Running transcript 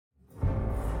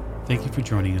Thank you for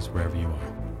joining us wherever you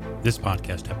are. This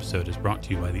podcast episode is brought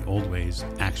to you by the Old Ways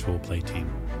Actual Play team.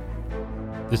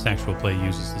 This actual play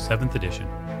uses the 7th edition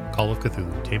Call of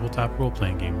Cthulhu tabletop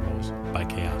role-playing game rules by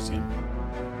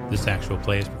Chaosium. This actual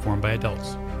play is performed by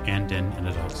adults and in an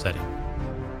adult setting.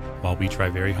 While we try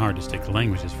very hard to stick to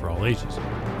languages for all ages,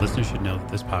 listeners should know that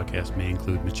this podcast may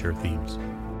include mature themes.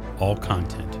 All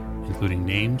content, including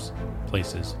names,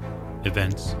 places,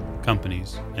 events,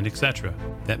 companies, and etc.,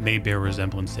 that may bear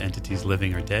resemblance to entities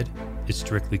living or dead, is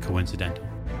strictly coincidental.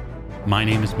 My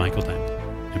name is Michael Dent,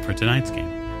 and for tonight's game,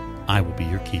 I will be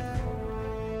your keeper.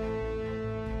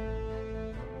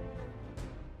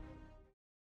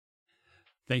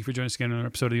 Thank you for joining us again on another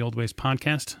episode of the Old Ways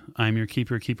Podcast. I'm your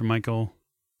keeper, Keeper Michael,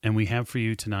 and we have for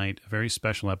you tonight a very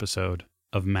special episode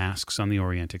of Masks on the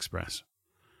Orient Express.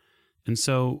 And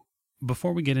so,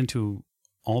 before we get into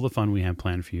all the fun we have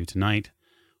planned for you tonight,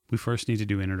 we first need to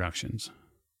do introductions.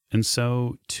 And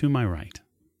so, to my right.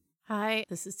 Hi,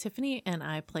 this is Tiffany, and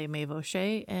I play Maeve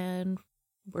O'Shea, and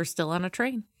we're still on a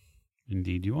train.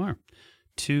 Indeed you are.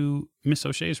 To Miss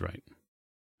O'Shea's right.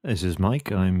 This is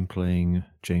Mike. I'm playing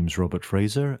James Robert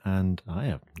Fraser, and I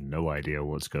have no idea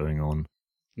what's going on.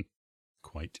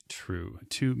 Quite true.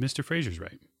 To Mr. Fraser's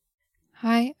right.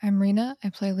 Hi, I'm Rena. I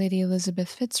play Lady Elizabeth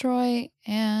Fitzroy,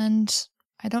 and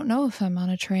I don't know if I'm on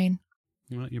a train.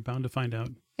 Well, you're bound to find out.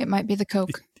 It might be the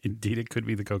Coke. Indeed, it could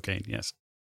be the cocaine, yes.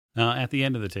 At the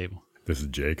end of the table. This is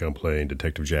Jake. I'm playing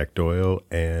Detective Jack Doyle,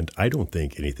 and I don't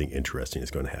think anything interesting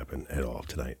is going to happen at all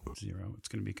tonight. 0. It's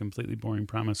going to be a completely boring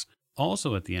promise.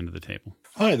 Also at the end of the table.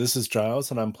 Hi, this is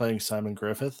Giles, and I'm playing Simon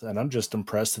Griffith, and I'm just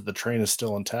impressed that the train is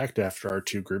still intact after our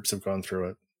two groups have gone through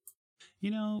it.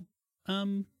 You know,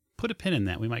 put a pin in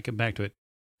that. We might come back to it.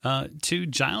 To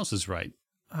Giles is right.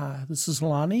 This is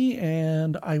Lonnie,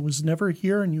 and I was never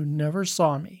here, and you never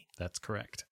saw me. That's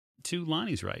correct. To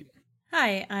Lonnie's right.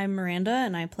 Hi, I'm Miranda,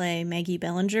 and I play Maggie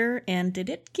Bellinger, and did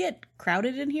it get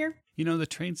crowded in here? You know, the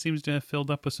train seems to have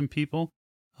filled up with some people.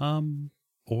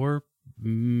 Or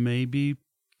maybe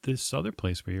this other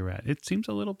place where you're at. It seems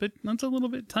a little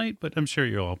bit tight, but I'm sure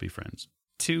you'll all be friends.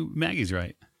 To Maggie's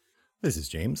right. This is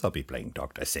James. I'll be playing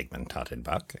Dr. Sigmund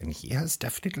Tartenbach, and he has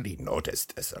definitely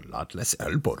noticed there's a lot less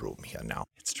elbow room here now.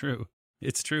 It's true.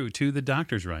 It's true. To the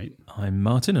doctor's right. I'm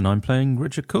Martin, and I'm playing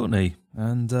Richard Courtney.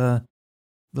 And the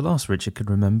last Richard could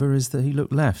remember is that he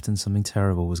looked left and something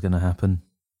terrible was going to happen.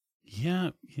 Yeah,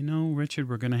 you know, Richard,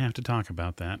 we're going to have to talk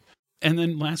about that. And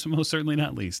then last but most certainly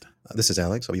not least. This is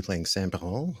Alex. I'll be playing Sam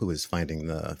Perral, who is finding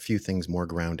the few things more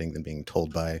grounding than being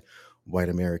told by white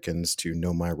Americans to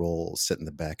know my role, sit in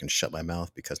the back, and shut my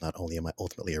mouth, because not only am I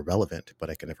ultimately irrelevant,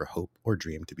 but I can never hope or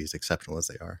dream to be as exceptional as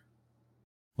they are.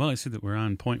 Well, I see that we're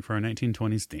on point for our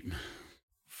 1920s theme.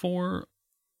 For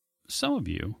some of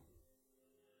you,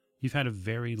 you've had a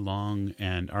very long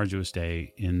and arduous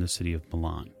day in the city of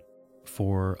Milan.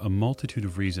 For a multitude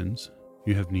of reasons,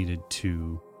 you have needed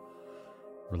to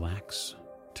relax,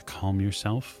 to calm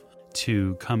yourself,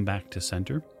 to come back to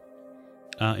center.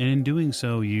 And in doing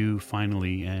so, you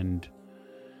finally and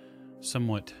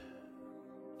somewhat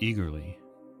eagerly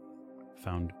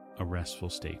found a restful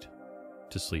state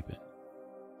to sleep in.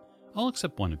 All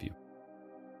except one of you.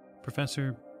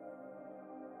 Professor,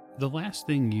 the last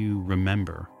thing you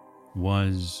remember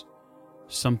was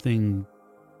something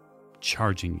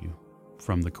charging you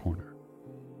from the corner.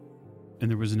 And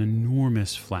there was an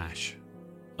enormous flash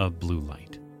of blue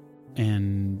light.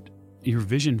 And your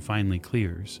vision finally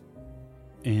clears.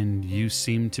 And you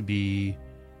seem to be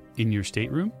in your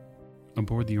stateroom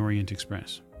aboard the Orient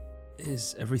Express.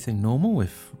 Is everything normal?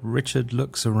 If Richard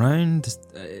looks around,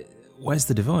 where's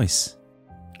the device?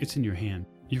 It's in your hand.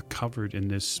 You're covered in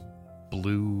this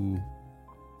blue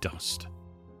dust.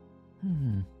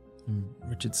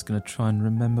 Richard's going to try and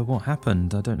remember what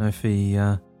happened. I don't know if he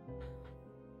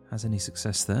has any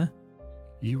success there.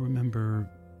 You remember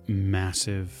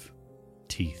massive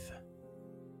teeth.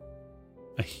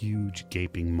 A huge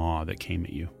gaping maw that came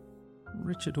at you.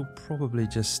 Richard will probably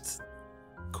just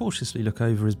cautiously look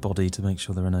over his body to make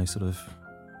sure there are no sort of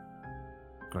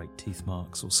great teeth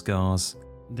marks or scars.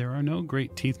 There are no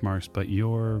great teeth marks, but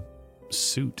your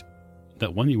suit,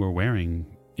 that one you were wearing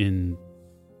in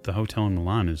the hotel in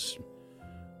Milan, is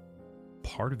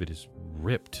part of it is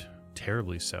ripped,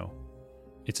 terribly so.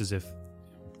 It's as if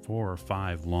 4 or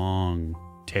 5 long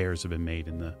tears have been made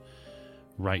in the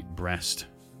right breast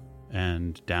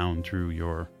and down through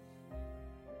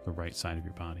the right side of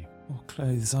your body. Oh,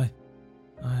 clothes, I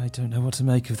don't know what to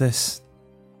make of this.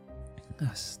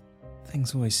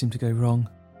 Things always seem to go wrong.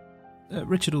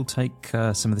 Richard will take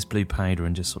some of this blue powder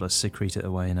and just sort of secrete it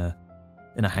away in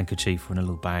a handkerchief or in a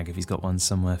little bag if he's got one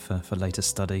somewhere for later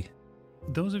study.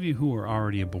 Those of you who are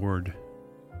already aboard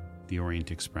the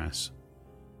Orient Express,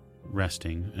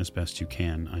 resting as best you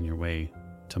can on your way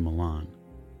to Milan,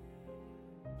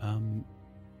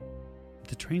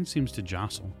 the train seems to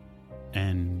jostle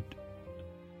and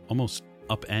almost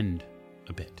upend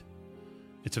a bit.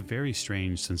 It's a very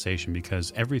strange sensation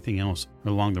because everything else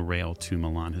along the rail to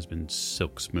Milan has been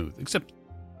silk smooth, except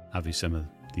obviously some of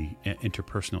the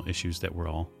interpersonal issues that we're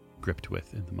all gripped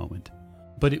with in the moment.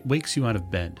 But it wakes you out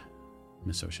of bed,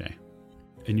 Miss O'Shea,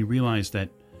 and you realize that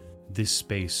this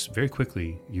space, very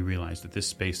quickly you realize that this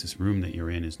space, this room that you're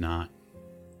in is not,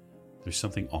 there's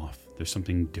something off. There's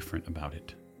something different about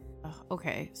it.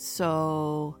 Okay,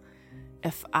 so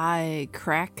if I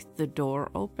crack the door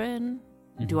open,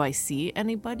 do I see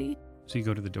anybody? So you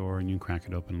go to the door and you crack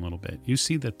it open a little bit. You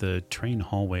see that the train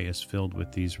hallway is filled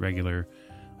with these regular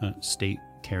state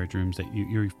carriage rooms that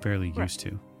you're fairly used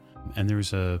to. And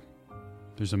there's a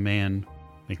man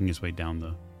making his way down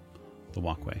the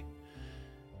walkway.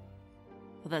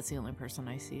 Well, that's the only person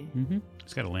I see. Mm-hmm.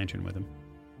 He's got a lantern with him.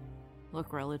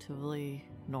 Look relatively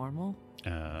normal.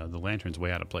 The lantern's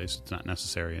way out of place. It's not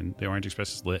necessary, and the Orient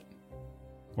Express is lit.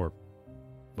 Or,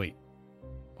 wait,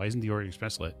 why isn't the Orient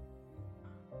Express lit?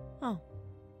 Oh.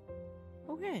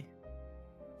 Okay.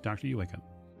 Doctor, you wake up.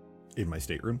 In my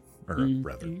stateroom? Or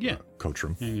rather, coach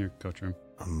room. In your coach room.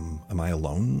 Am I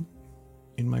alone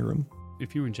in my room?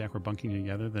 If you and Jack were bunking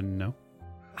together, then no.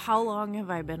 How long have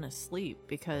I been asleep?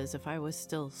 Because if I was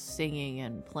still singing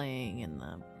and playing in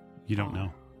the... You don't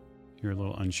know. You're a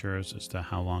little unsure as to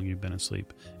how long you've been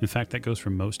asleep. In fact, that goes for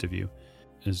most of you.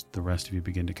 As the rest of you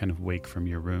begin to kind of wake from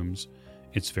your rooms,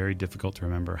 it's very difficult to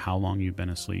remember how long you've been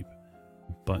asleep.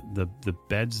 But the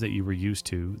beds that you were used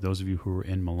to, those of you who were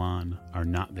in Milan, are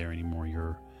not there anymore.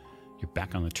 You're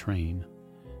back on the train.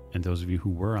 And those of you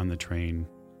who were on the train,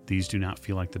 these do not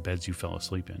feel like the beds you fell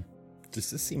asleep in.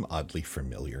 Does this seem oddly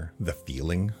familiar? The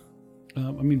feeling?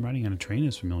 Riding on a train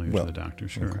is familiar to the doctor,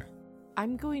 sure. Okay.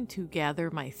 I'm going to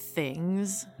gather my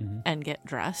things and get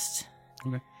dressed.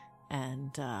 Okay.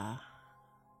 And, I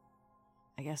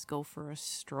guess go for a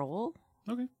stroll.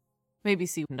 Okay. Maybe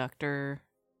see conductor.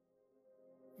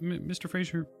 Mr.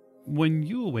 Fraser, when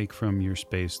you awake from your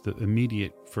space, the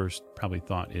immediate first probably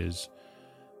thought is,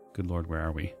 good Lord, where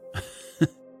are we?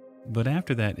 But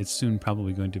after that, it's soon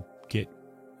probably going to get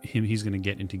him, he's going to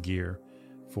get into gear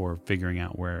for figuring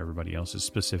out where everybody else is,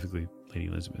 specifically Lady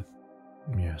Elizabeth.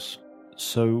 Yes.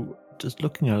 So, just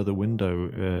looking out of the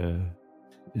window,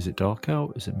 is it dark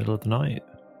out? Is it middle of the night?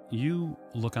 You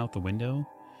look out the window,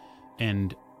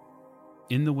 and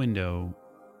in the window,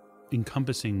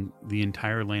 encompassing the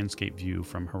entire landscape view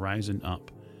from horizon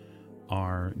up,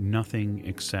 are nothing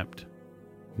except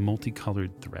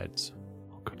multicolored threads.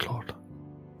 Oh, good Lord.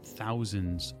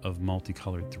 Thousands of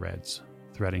multicolored threads,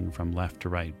 threading from left to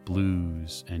right,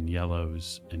 blues and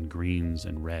yellows and greens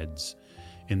and reds,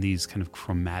 in these kind of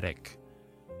chromatic,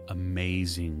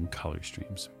 amazing color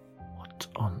streams. What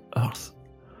on earth?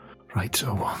 Right,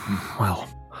 so, well,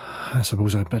 I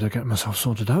suppose I'd better get myself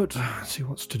sorted out, see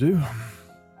what's to do.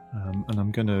 And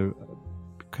I'm going to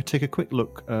take a quick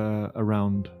look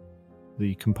around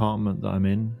the compartment that I'm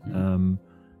in.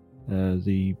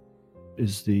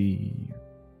 Is the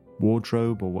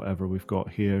wardrobe or whatever we've got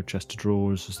here, chest of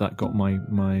drawers, has that got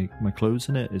my clothes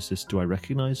in it? Do I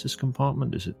recognize this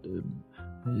compartment? Is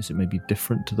it maybe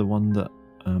different to the one that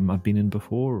I've been in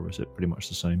before, or is it pretty much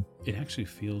the same? It actually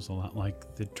feels a lot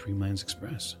like the Dreamlands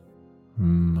Express.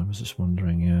 I was just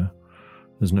wondering, yeah.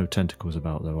 There's no tentacles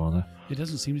about, though, are there? It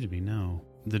doesn't seem to be, no.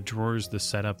 The drawers, the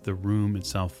setup, the room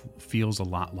itself feels a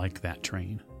lot like that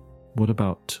train. What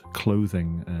about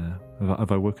clothing?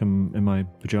 Have I woken in my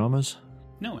pajamas?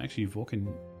 No, actually, you've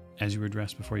woken as you were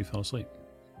dressed before you fell asleep.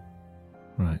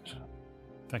 Right.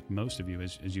 In fact, most of you,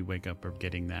 as you wake up, are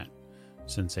getting that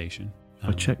sensation.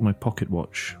 I check my pocket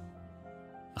watch.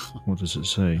 What does it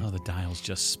say? Oh, the dials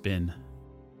just spin.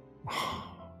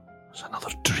 It's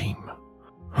another dream.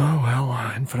 Oh,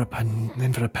 well, in for a penny,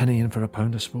 in for a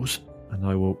pound, I suppose. And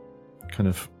I will kind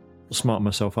of smart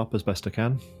myself up as best I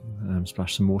can,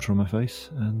 splash some water on my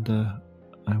face, and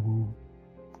I will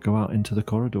go out into the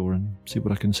corridor and see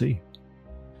what I can see.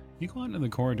 You go out into the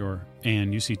corridor,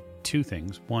 and you see two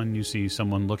things. One, you see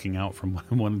someone looking out from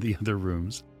one of the other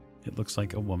rooms. It looks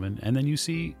like a woman. And then you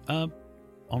see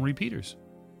Henri Peters,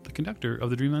 the conductor of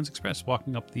the Dreamlands Express,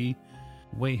 walking up the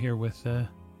way here with a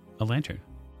lantern.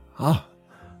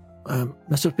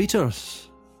 Mr.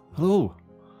 Peters, hello.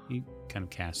 He kind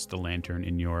of casts the lantern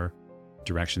in your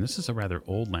direction. This is a rather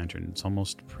old lantern. It's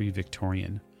almost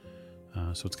pre-Victorian.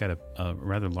 So it's got a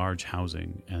rather large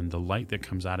housing, and the light that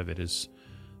comes out of it is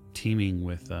teeming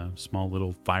with small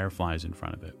little fireflies in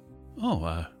front of it.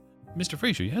 Mr.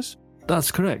 Fraser, yes?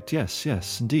 That's correct.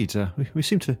 Yes, indeed. We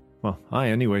seem to. Well, I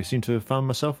anyway seem to have found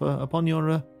myself upon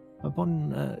your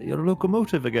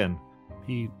locomotive again.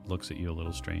 He looks at you a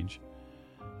little strange.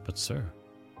 But sir,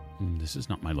 this is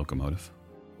not my locomotive.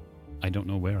 I don't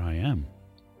know where I am.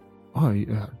 Oh,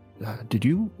 did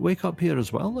you wake up here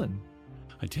as well then?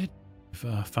 I did.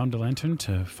 I've found a lantern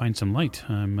to find some light.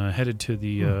 I'm headed to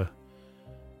the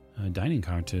dining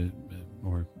car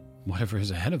or whatever is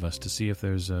ahead of us to see if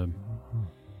there's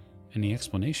any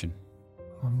explanation.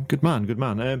 Good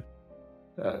man.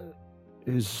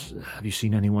 Have you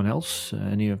seen anyone else?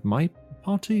 Any of my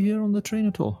party here on the train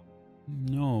at all?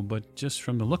 No, but just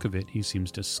from the look of it, he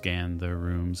seems to scan the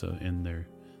rooms in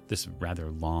this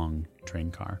rather long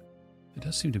train car. There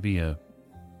does seem to be a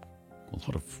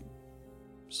lot of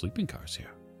sleeping cars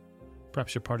here.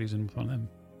 Perhaps your party's in one of them.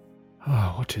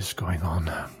 Oh, what is going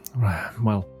on?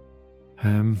 Well,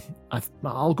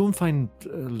 I'll go and find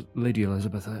Lady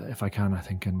Elizabeth if I can, I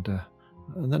think, and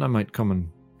then I might come and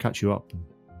catch you up, and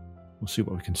we'll see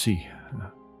what we can see.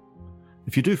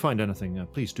 If you do find anything,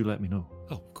 please do let me know.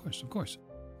 Oh, of course.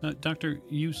 Doctor,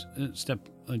 you step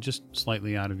just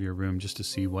slightly out of your room just to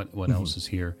see what else is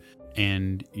here,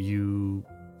 and you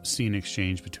see an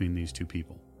exchange between these two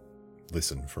people.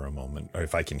 Listen for a moment, or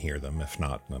if I can hear them. If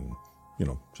not, then,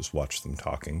 just watch them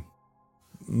talking.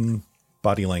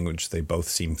 Body language, they both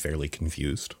seem fairly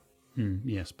confused.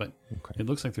 Yes, but It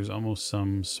looks like there's almost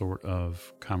some sort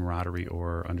of camaraderie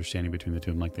or understanding between the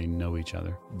two of them, like they know each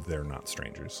other. They're not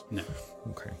strangers. No.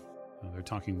 Okay. They're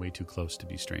talking way too close to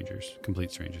be strangers.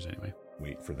 Complete strangers, anyway.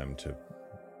 Wait for them to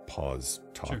pause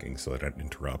talking so I don't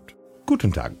interrupt.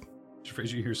 Guten Tag. Mr.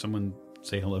 Fraser, you hear someone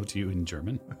say hello to you in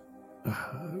German?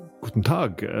 Guten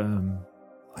Tag.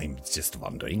 I'm just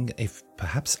wondering if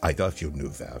perhaps either of you knew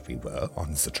where we were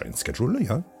on the train schedule,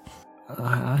 yeah?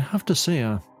 I have to say,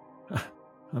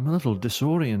 I'm a little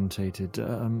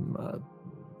disorientated.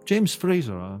 James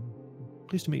Fraser,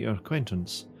 pleased to meet your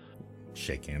acquaintance.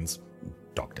 Shake hands.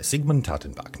 Dr. Sigmund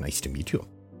Tattenbach, nice to meet you.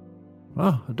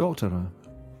 Ah, a doctor, a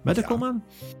medical man?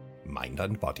 Mind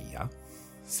and body, yeah.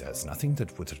 There's nothing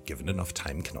that would have given enough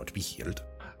time cannot be healed.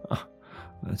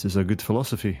 That is a good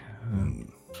philosophy.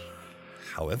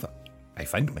 However, I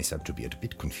find myself to be a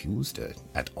bit confused,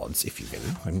 at odds, if you will.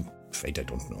 I'm afraid I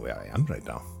don't know where I am right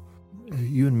now.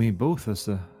 You and me both, as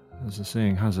the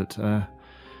saying has it. I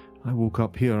woke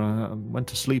up here. I went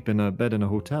to sleep in a bed in a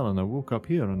hotel, and I woke up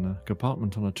here in a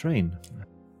compartment on a train.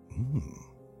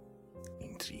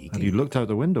 Intriguing. Have you looked out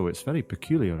the window? It's very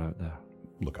peculiar out there.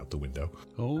 Look out the window.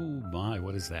 Oh my,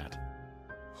 what is that?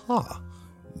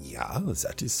 Yeah,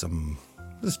 that's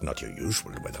not your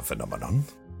usual weather phenomenon.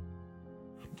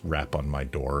 Rap on my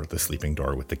door, the sleeping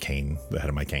door with the cane, the head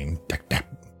of my cane. Tap,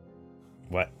 tap.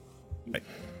 What?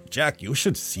 Jack, you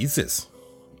should see this.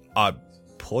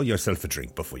 Pour yourself a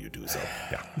drink before you do so.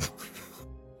 Yeah.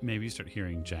 Maybe you start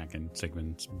hearing Jack and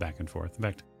Sigmund back and forth. In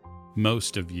fact,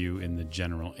 most of you in the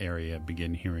general area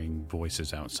begin hearing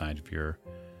voices outside of your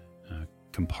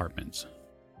compartments.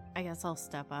 I guess I'll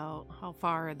step out. How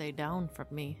far are they down from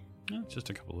me? Just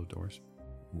a couple of doors.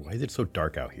 Why is it so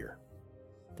dark out here?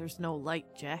 There's no light,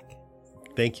 Jack.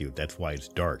 Thank you. That's why it's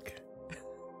dark.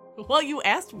 Well, you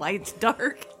asked why it's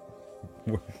dark.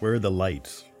 Where are the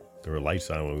lights? There were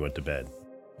lights on when we went to bed.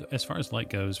 As far as light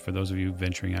goes, for those of you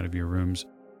venturing out of your rooms,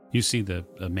 you see the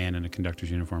man in a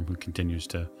conductor's uniform who continues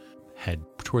to head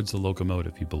towards the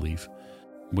locomotive, you believe,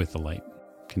 with the light.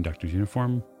 Conductor's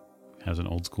uniform has an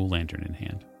old school lantern in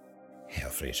hand. Herr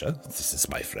Fraser, this is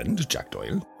my friend, Jack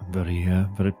Doyle.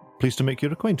 Very pleased to make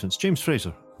your acquaintance, James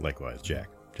Fraser. Likewise, Jack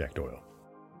Doyle.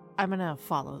 I'm gonna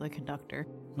follow the conductor.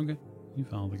 Okay, you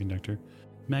follow the conductor.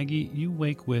 Maggie, you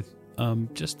wake with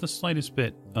just the slightest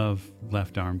bit of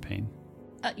left arm pain.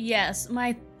 Yes,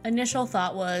 my initial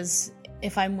thought was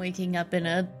if I'm waking up in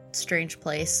a strange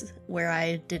place where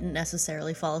I didn't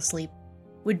necessarily fall asleep,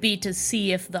 would be to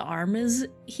see if the arm is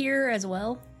here as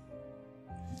well.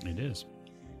 It is.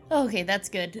 Okay, that's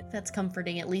good. That's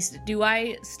comforting at least. Do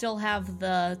I still have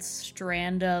the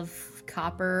strand of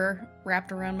copper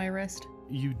wrapped around my wrist?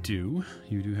 You do.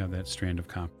 You do have that strand of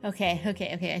copper. Okay.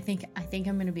 I think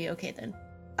I'm gonna be okay then.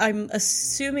 I'm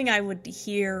assuming I would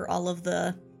hear all of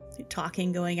the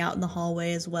talking going out in the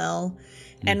hallway as well,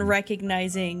 and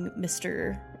recognizing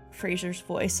Mr. Fraser's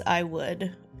voice, I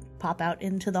would pop out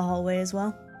into the hallway as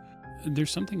well.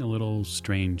 There's something a little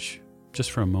strange,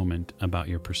 just for a moment, about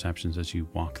your perceptions as you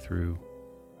walk through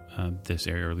this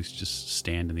area, or at least just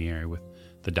stand in the area with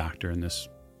the doctor and this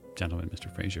gentleman,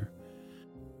 Mr. Fraser.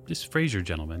 This Fraser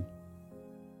gentleman,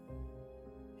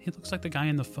 he looks like the guy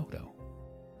in the photo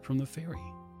from the ferry.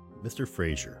 Mr.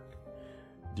 Fraser,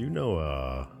 Do you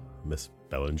know Miss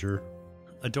Bellinger?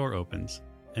 A door opens,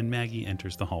 and Maggie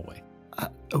enters the hallway.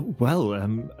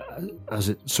 As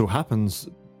it so happens,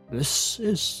 this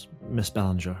is Miss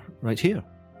Bellinger right here.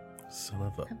 Son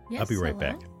of a... Yes, I'll be right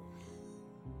hello. back.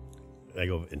 I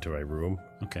go into my room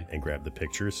and grab the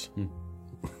pictures.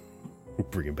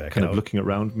 Bring it back Kind out. of looking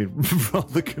around me,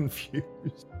 rather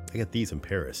confused. I got these in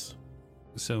Paris.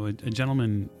 So a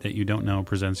gentleman that you don't know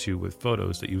presents you with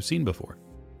photos that you've seen before.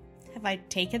 Have I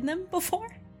taken them before?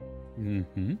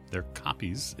 Mm-hmm. They're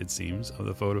copies, it seems, of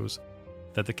the photos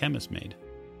that the chemist made.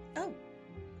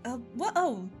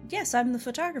 Yes, I'm the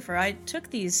photographer. I took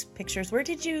these pictures. Where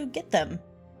did you get them?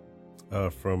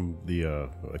 From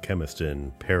a chemist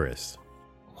in Paris.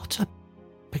 What a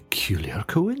peculiar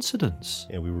coincidence.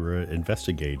 And we were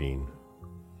investigating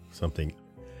something.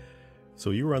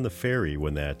 So you were on the ferry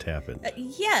when that happened.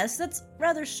 Yes, that's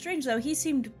rather strange, though.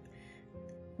 He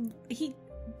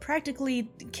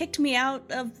practically kicked me out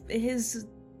of his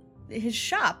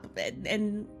shop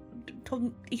and told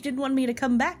me he didn't want me to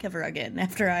come back ever again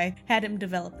after I had him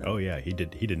develop them. Oh yeah, he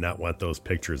did not want those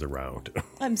pictures around.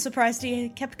 I'm surprised he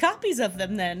kept copies of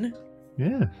them then.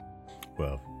 Yeah.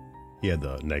 Well, he had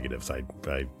the negatives. I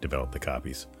developed the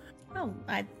copies. Oh,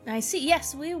 I see.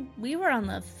 Yes, we were on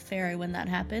the ferry when that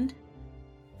happened.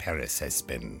 Paris has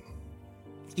been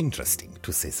interesting,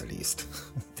 to say the least.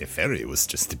 The ferry was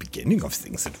just the beginning of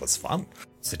things. It was fun.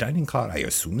 The dining car, I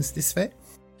assume, is this way?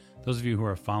 Those of you who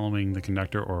are following the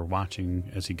conductor or watching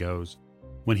as he goes,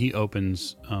 when he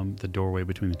opens the doorway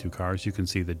between the two cars, you can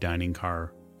see the dining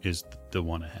car is the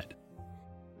one ahead.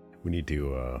 We need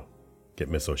to get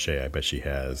Miss O'Shea. I bet she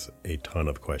has a ton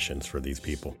of questions for these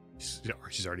people.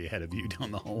 She's already ahead of you down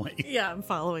the hallway. Yeah, I'm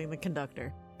following the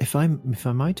conductor. If I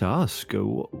might ask,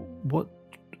 what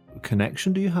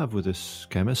connection do you have with this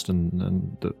chemist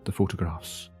and the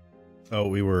photographs? Oh,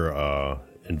 we were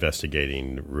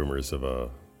investigating rumors of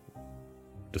a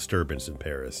disturbance in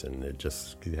Paris, and it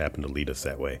just happened to lead us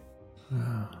that way.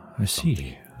 I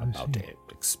see. About an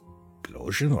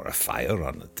explosion or a fire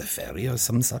on the ferry or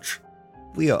some such.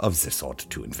 We are of the sort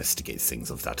to investigate things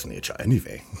of that nature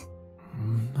anyway.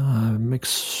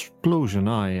 Explosion,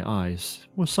 eyes.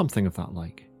 Well, something of that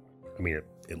like. I mean,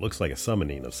 it looks like a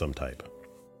summoning of some type.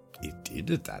 It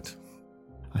did that.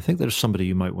 I think there's somebody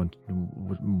you might want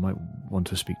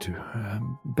to speak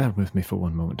to. Bear with me for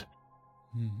one moment.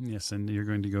 Yes, and you're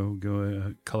going to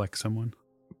go collect someone?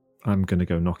 I'm going to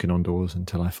go knocking on doors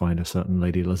until I find a certain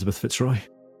Lady Elizabeth Fitzroy.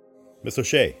 Miss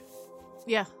O'Shea.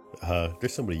 Yeah.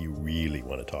 There's somebody you really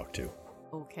want to talk to.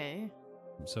 Okay.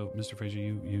 So, Mr. Fraser,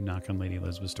 you knock on Lady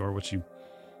Elizabeth's door, which you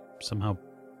somehow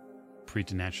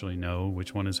preternaturally know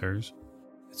which one is hers.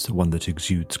 It's the one that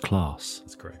exudes class.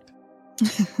 That's correct.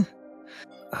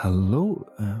 Hello?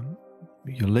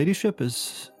 Your ladyship, are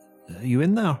you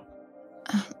in there?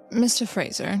 Mr.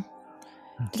 Fraser,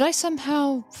 did I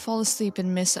somehow fall asleep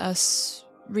and miss us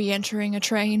re-entering a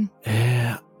train?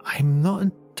 I'm not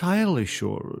entirely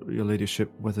sure, your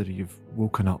ladyship, whether you've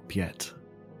woken up yet.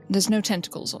 There's no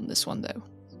tentacles on this one, though.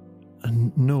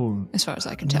 No. As far as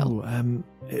I can tell.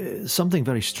 No, something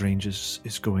very strange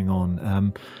is going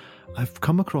on. I've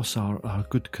come across our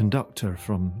good conductor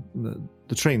from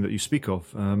the train that you speak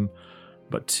of,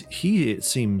 but he, it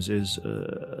seems, is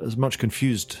as much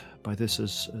confused by this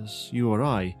as you or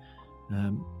I.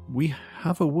 We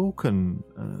have awoken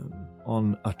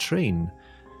on a train,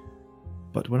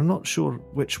 but we're not sure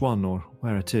which one or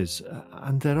where it is.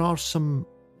 And there are some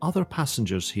other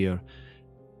passengers here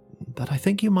that I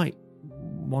think you might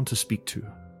want to speak to.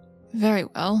 Very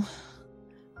well.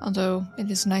 Although it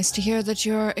is nice to hear that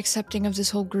you're accepting of this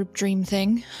whole group dream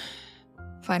thing.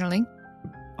 Finally.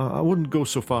 I wouldn't go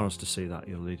so far as to say that,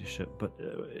 your ladyship, but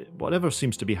whatever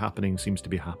seems to be happening,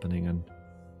 and,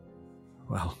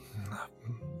 well,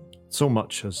 so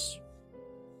much has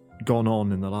gone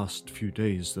on in the last few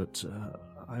days that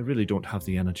I really don't have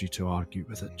the energy to argue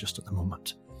with it just at the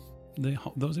moment.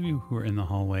 Those of you who are in the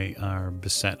hallway are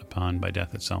beset upon by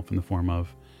death itself in the form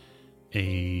of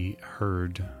a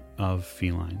herd of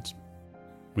felines,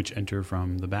 which enter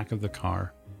from the back of the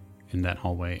car in that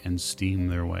hallway and steam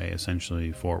their way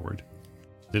essentially forward.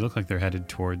 They look like they're headed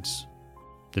towards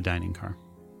the dining car.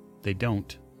 They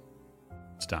don't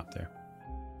stop there.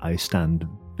 I stand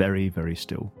very, very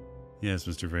still. Yes,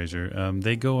 Mr. Fraser.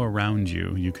 They go around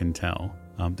you, you can tell.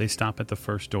 They stop at the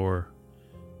first door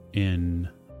in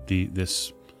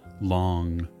this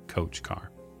long coach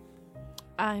car.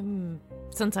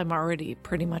 Since I'm already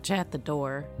pretty much at the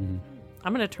door,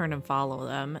 I'm going to turn and follow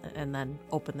them and then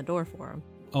open the door for them.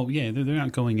 Oh, yeah, they're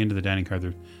not going into the dining car.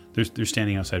 They're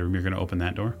standing outside a room. You're going to open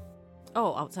that door?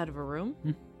 Oh, outside of a room?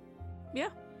 Hmm. Yeah.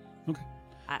 Okay.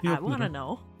 I want to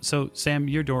know. So, Sam,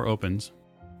 your door opens,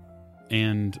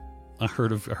 and a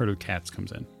herd of cats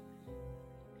comes in.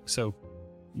 So,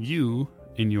 you,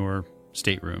 in your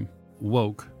stateroom,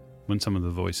 woke when some of the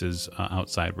voices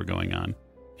outside were going on,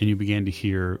 and you began to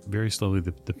hear very slowly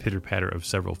the pitter-patter of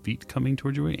several feet coming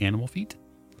towards your way, animal feet.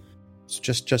 So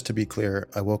just to be clear,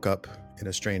 I woke up in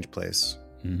a strange place.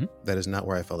 Mm-hmm. That is not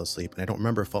where I fell asleep, and I don't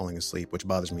remember falling asleep, which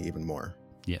bothers me even more.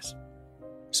 Yes.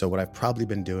 So what I've probably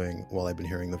been doing while I've been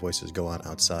hearing the voices go on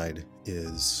outside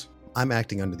is I'm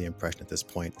acting under the impression at this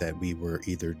point that we were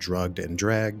either drugged and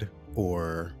dragged,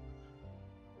 or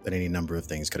that any number of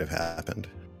things could have happened.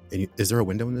 Is there a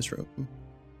window in this room?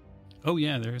 Oh,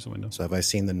 yeah, there is a window. So have I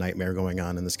seen the nightmare going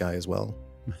on in the sky as well?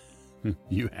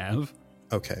 You have?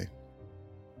 Okay.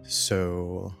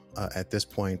 So at this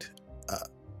point,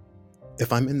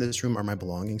 if I'm in this room, are my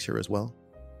belongings here as well?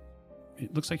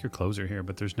 It looks like your clothes are here,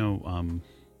 but there's no...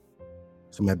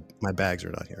 So my bags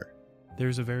are not here.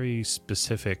 There's a very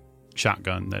specific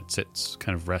shotgun that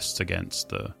kind of rests against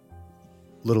the...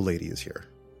 Little lady is here.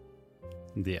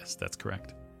 Yes, that's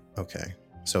correct. Okay.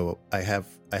 So I have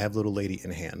little lady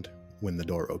in hand when the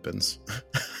door opens.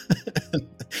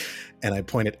 And I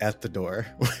point it at the door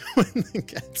when the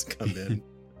cats come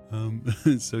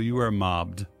in. So you are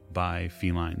mobbed by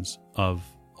felines of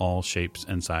all shapes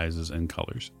and sizes and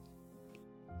colors.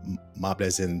 Mobbed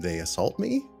as in they assault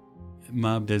me?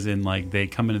 Mobbed as in, like, they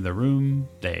come into the room,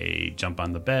 they jump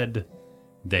on the bed,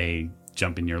 they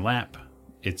jump in your lap.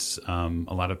 It's a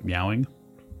lot of meowing.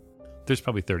 There's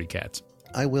probably 30 cats.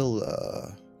 I will...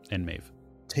 and Maeve.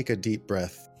 Take a deep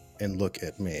breath and look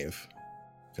at Maeve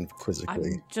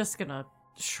quizzically. I'm just going to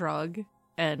shrug,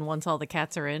 and once all the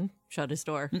cats are in, shut his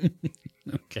door.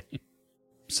 Okay.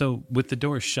 So with the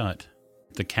door shut,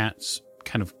 the cats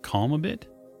kind of calm a bit,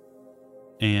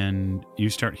 and you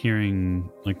start hearing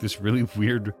like this really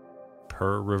weird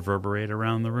purr reverberate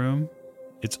around the room.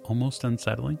 It's almost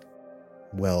unsettling.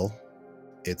 Well,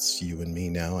 it's you and me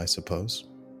now, I suppose.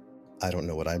 I don't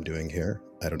know what I'm doing here.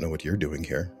 I don't know what you're doing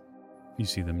here. You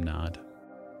see them nod.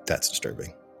 That's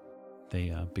disturbing.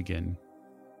 They begin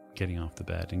getting off the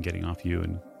bed and getting off you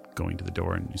and going to the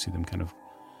door, and you see them kind of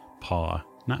paw,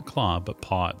 not claw, but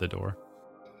paw at the door.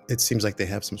 It seems like they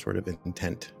have some sort of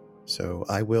intent. So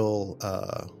I will,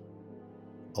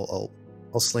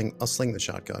 I'll sling the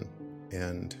shotgun,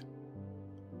 and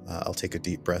I'll take a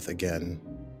deep breath again,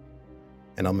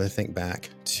 and I'm going to think back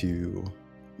to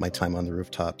my time on the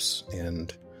rooftops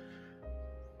and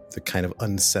the kind of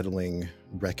unsettling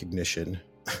recognition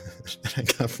that I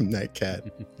got from that cat,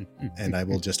 and I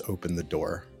will just open the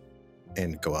door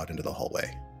and go out into the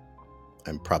hallway.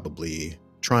 I'm probably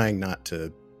trying not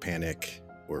to panic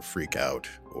or freak out,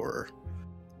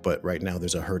 but right now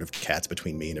there's a herd of cats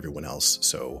between me and everyone else,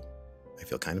 so I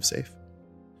feel kind of safe.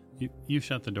 You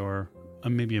shut the door.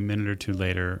 Maybe a minute or two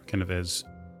later, kind of as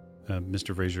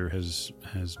Mr. Fraser has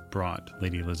brought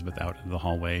Lady Elizabeth out into the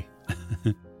hallway,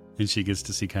 and she gets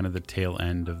to see kind of the tail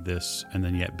end of this, and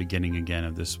then yet beginning again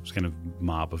of this kind of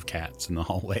mob of cats in the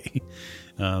hallway.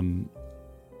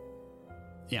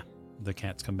 Yeah, the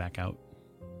cats come back out,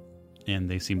 and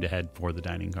they seem to head for the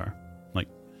dining car, like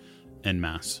en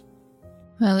masse.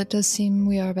 Well, it does seem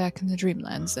we are back in the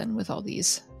Dreamlands then, with all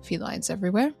these felines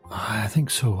everywhere. I think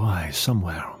so,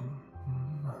 somewhere.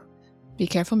 Be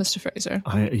careful, Mr. Fraser.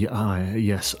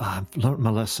 Yes, I've learnt my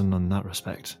lesson in that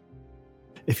respect.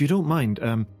 If you don't mind,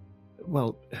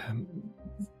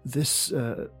 this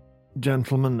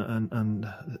gentleman and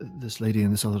this lady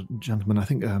and this other gentleman, I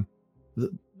think,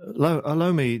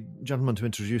 allow me, gentlemen, to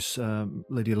introduce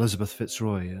Lady Elizabeth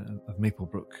Fitzroy of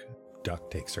Maplebrook. Duck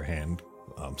takes her hand,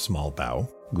 small bow.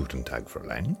 Guten Tag,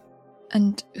 Fräulein.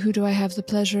 And who do I have the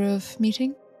pleasure of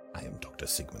meeting? I am Dr.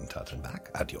 Sigmund Turtenbach,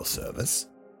 at your service.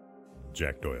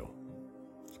 Jack Doyle.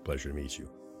 It's a pleasure to meet you.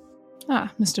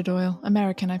 Ah, Mr. Doyle.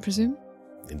 American, I presume?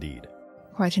 Indeed.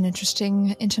 Quite an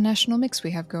interesting international mix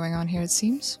we have going on here, it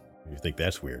seems. If you think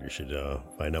that's weird, you should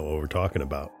find out what we're talking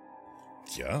about.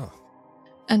 Yeah.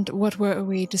 And what were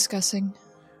we discussing?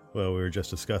 Well, we were just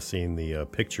discussing the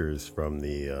pictures from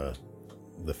the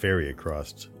ferry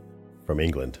across from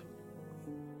England.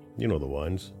 You know the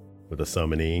ones with the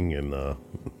summoning and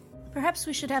Perhaps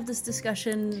we should have this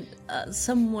discussion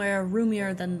somewhere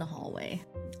roomier than the hallway.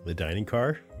 The dining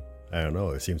car? I don't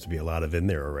know. There seems to be a lot of in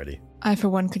there already. I, for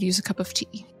one, could use a cup of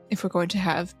tea if we're going to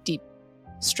have deep,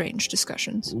 strange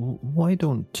discussions. Why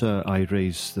don't I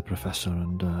raise the Professor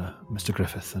and Mr.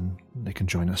 Griffith, and they can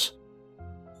join us?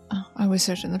 Oh, I was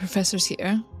certain the Professor's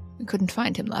here. We couldn't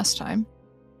find him last time.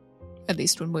 At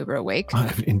least when we were awake.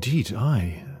 Indeed,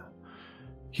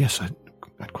 yes,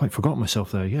 I'd quite forgot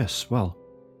myself there, yes. Well,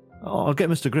 I'll get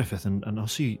Mr. Griffith, and I'll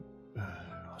see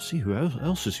who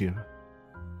else is here.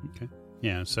 Okay.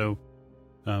 Yeah, so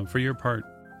for your part,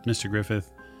 Mr.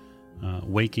 Griffith,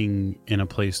 waking in a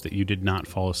place that you did not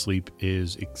fall asleep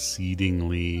is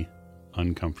exceedingly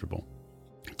uncomfortable.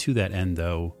 To that end,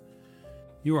 though,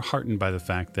 you are heartened by the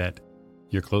fact that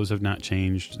your clothes have not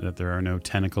changed, that there are no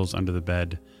tentacles under the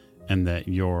bed, and that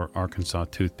your Arkansas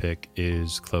toothpick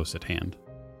is close at hand.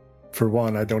 For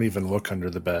one, I don't even look under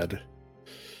the bed.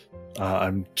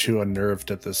 I'm too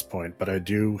unnerved at this point, but I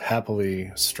do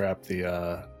happily strap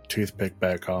the toothpick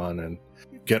back on and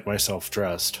get myself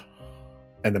dressed.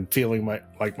 And I'm feeling my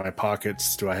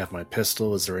pockets. Do I have my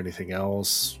pistol? Is there anything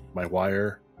else? My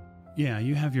wire? Yeah,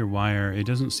 you have your wire. It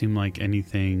doesn't seem like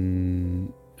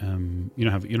anything. You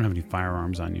don't have any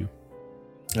firearms on you.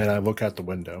 And I look out the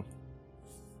window.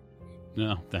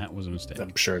 No, that was a mistake.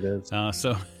 I'm sure it is.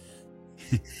 So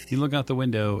you look out the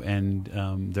window, and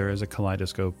there is a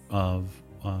kaleidoscope of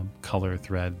color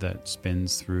thread that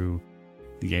spins through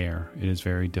the air. It is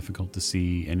very difficult to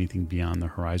see anything beyond the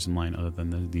horizon line other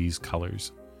than these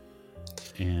colors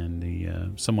and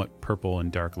the somewhat purple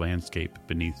and dark landscape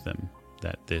beneath them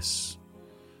that this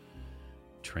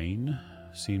train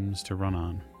seems to run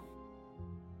on.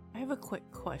 I have a quick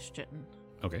question.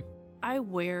 Okay. I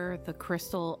wear the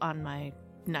crystal on my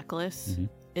necklace. Mm-hmm.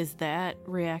 Is that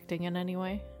reacting in any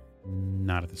way?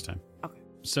 Not at this time. Okay.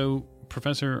 So,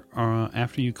 Professor,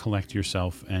 after you collect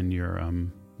yourself and your,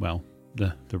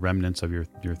 the remnants of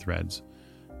your threads,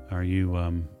 are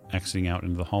you exiting out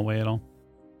into the hallway at all?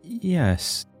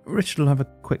 Yes. Richard will have a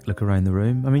quick look around the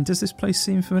room. I mean, does this place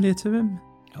seem familiar to him?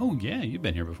 Oh, yeah, you've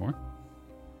been here before.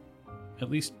 At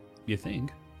least you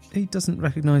think. He doesn't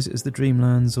recognise it as the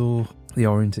Dreamlands or the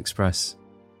Orient Express.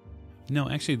 No,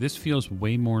 actually, this feels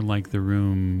way more like the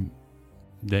room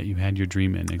that you had your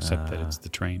dream in, except that it's the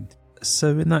train.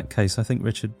 So in that case, I think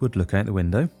Richard would look out the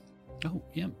window. Oh,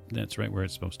 yeah, that's right where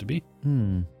it's supposed to be.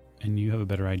 And you have a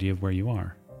better idea of where you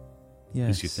are. Yes.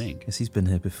 As you think. Yes, he's been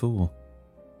here before.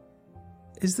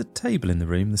 Is the table in the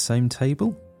room the same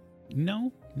table?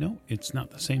 No, it's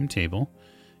not the same table.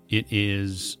 It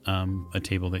is a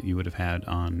table that you would have had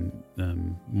on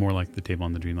more like the table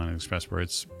on the Dreamland Express, where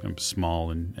it's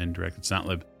small and direct. It's not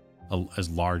like as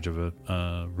large of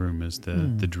a room as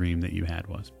the dream that you had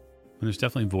was. And there's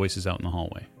definitely voices out in the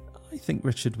hallway. I think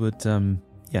Richard would,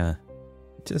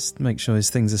 just make sure his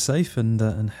things are safe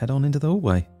and head on into the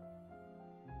hallway.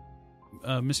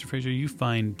 Mr. Fraser, you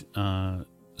find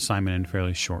Simon in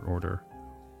fairly short order.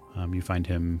 You find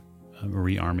him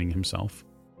rearming himself.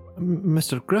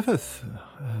 Mr. Griffith.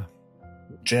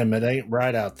 Jim, it ain't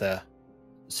right out there.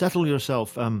 Settle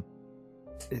yourself.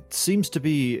 It seems to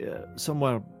be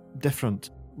somewhere different.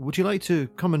 Would you like to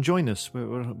come and join us?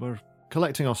 We're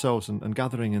collecting ourselves and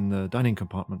gathering in the dining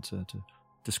compartment to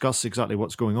discuss exactly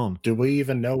what's going on. Do we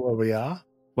even know where we are?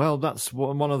 Well, that's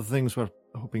one of the things we're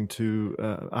hoping to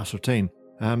ascertain.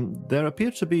 There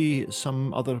appear to be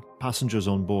some other passengers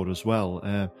on board as well.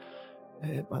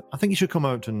 I think you should come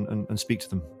out and speak to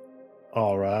them.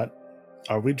 All right.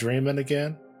 Are we dreaming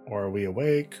again? Or are we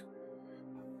awake?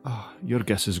 Oh, your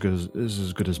guess is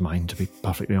as good as mine, to be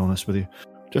perfectly honest with you.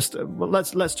 Just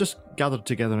let's just gather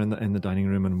together in the dining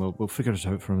room, and we'll figure it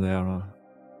out from there.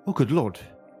 Oh, good Lord!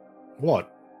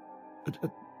 What?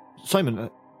 Simon,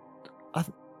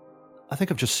 I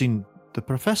think I've just seen the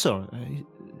professor. He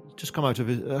just come out of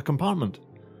his compartment.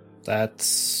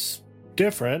 That's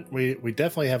different. We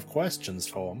definitely have questions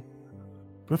for him.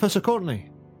 Professor Courtney.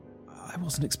 I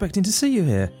wasn't expecting to see you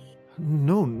here.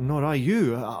 No, nor I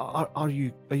you. Are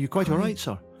you quite all right,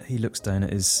 sir? He looks down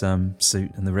at his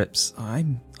suit and the rips.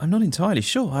 I'm not entirely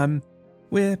sure.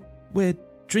 We're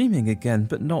dreaming again,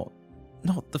 but not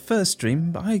the first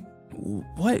dream. How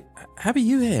are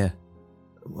you here?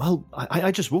 Well,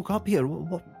 I just woke up here.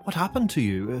 What happened to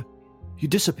you? You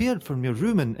disappeared from your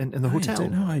room in the hotel. I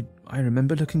don't know. I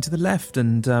remember looking to the left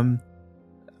and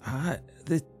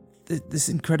this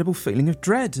incredible feeling of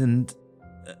dread and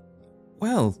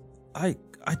I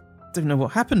don't know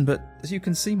what happened, but as you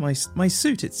can see, my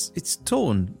suit it's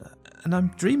torn and I'm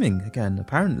dreaming again.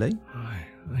 Apparently, I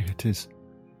think it is.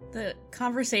 The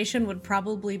conversation would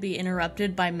probably be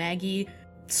interrupted by Maggie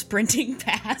sprinting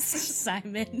past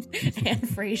Simon and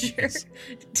Fraser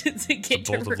to get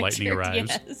to bolt of lightning Richard.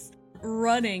 arrives. Yes.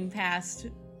 Running past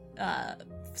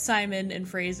Simon and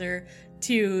Fraser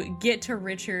to get to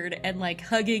Richard and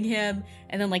hugging him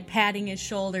and then patting his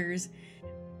shoulders,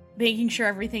 making sure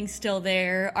everything's still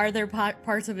there. Are there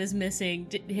parts of him missing?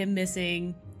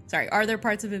 Are there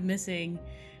parts of him missing?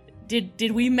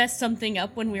 Did we mess something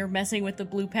up when we were messing with the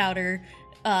blue powder?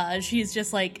 She's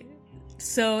just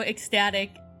so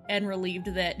ecstatic and relieved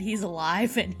that he's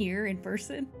alive and here in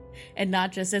person and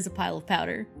not just as a pile of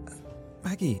powder.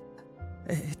 Maggie,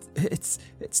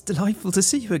 it's delightful to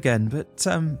see you again, but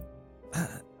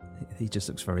he just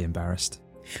looks very embarrassed.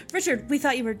 Richard, we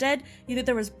thought you were dead. You that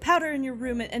there was powder in your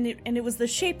room, and it was the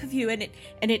shape of you, and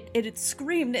it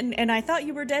screamed, and I thought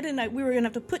you were dead, and we were gonna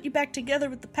have to put you back together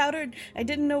with the powder. And I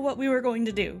didn't know what we were going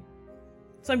to do,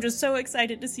 so I'm just so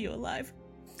excited to see you alive.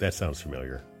 That sounds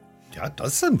familiar. Yeah, it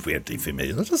does sound weirdly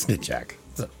familiar, doesn't it, Jack?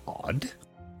 Is that odd?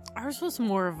 Ours was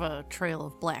more of a trail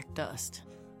of black dust.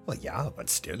 Well, yeah, but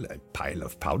still a pile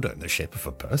of powder in the shape of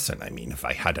a person. I mean, if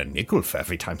I had a nickel for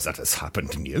every time that has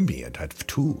happened near me, I'd have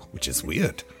 2, which is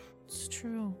weird. It's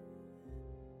true.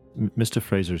 Mr.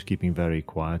 Fraser is keeping very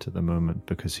quiet at the moment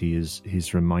because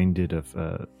he's reminded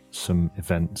of some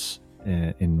events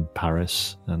in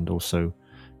Paris and also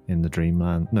in the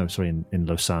Dreamland. No, sorry, in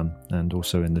Lausanne and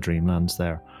also in the Dreamlands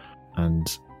there. And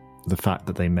the fact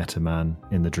that they met a man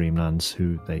in the Dreamlands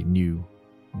who they knew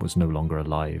was no longer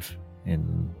alive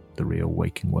in the real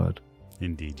waking world.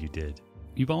 Indeed you did.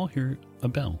 You all hear a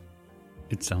bell.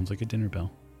 It sounds like a dinner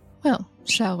bell. Well,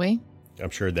 shall we? I'm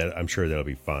sure that'll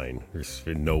be fine. There's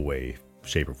in no way,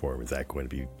 shape, or form is that going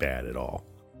to be bad at all.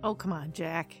 Oh, come on,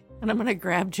 Jack. And I'm going to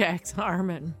grab Jack's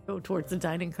arm and go towards the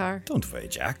dining car. Don't worry,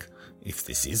 Jack. If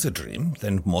this is a dream,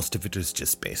 then most of it is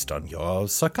just based on your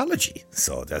psychology.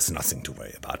 So there's nothing to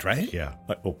worry about, right? Yeah.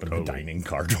 I open the dining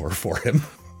car door for him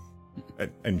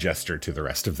and gesture to the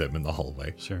rest of them in the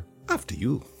hallway. Sure. After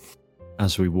you.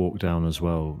 As we walk down as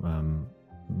well,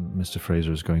 Mr.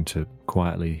 Fraser is going to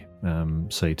quietly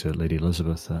say to Lady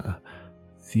Elizabeth,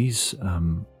 these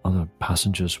other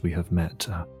passengers we have met,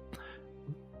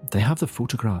 they have the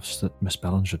photographs that Miss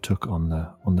Bellinger took on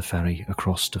the ferry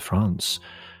across to France,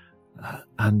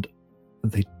 and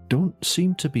they don't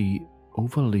seem to be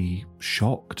overly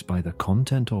shocked by the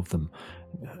content of them.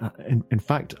 In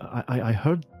fact, I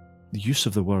heard the use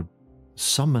of the word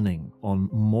summoning on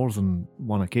more than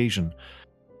one occasion.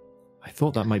 I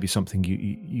thought that might be something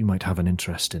you might have an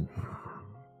interest in.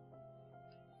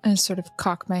 I sort of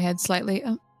cock my head slightly.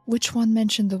 Which one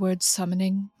mentioned the word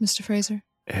summoning, Mr. Fraser?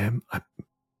 I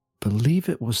believe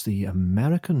it was the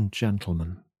American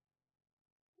gentleman.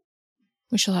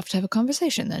 We shall have to have a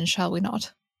conversation then, shall we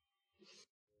not?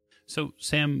 So,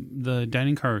 Sam, the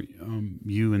dining car,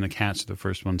 you and the cats are the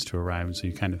first ones to arrive, and so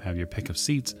you kind of have your pick of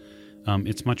seats.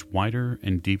 It's much wider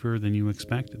and deeper than you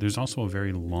expect. There's also a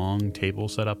very long table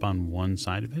set up on one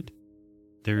side of it.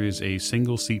 There is a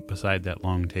single seat beside that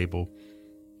long table,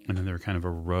 and then there are kind of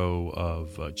a row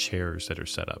of chairs that are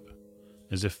set up,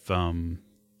 as if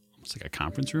almost like a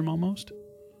conference room almost.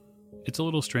 It's a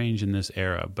little strange in this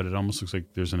era, but it almost looks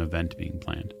like there's an event being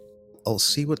planned. I'll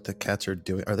see what the cats are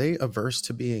doing. Are they averse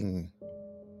to being,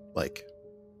 like,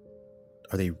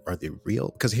 are they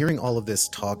real? Because hearing all of this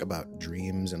talk about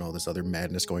dreams and all this other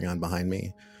madness going on behind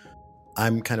me,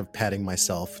 I'm kind of patting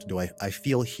myself. I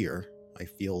feel here? I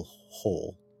feel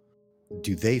whole.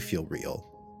 Do they feel real?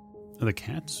 The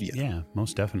cats? Yeah,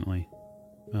 most definitely.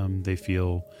 They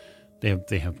feel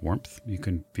they have warmth. You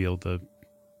can feel the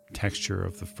texture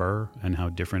of the fur and how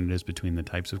different it is between the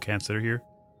types of cats that are here.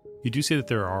 You do see that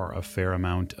there are a fair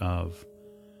amount of,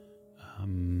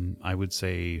 I would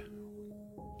say,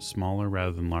 smaller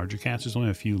rather than larger cats. There's only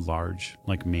a few large,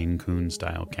 like Maine Coon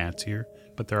style cats here,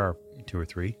 but there are 2 or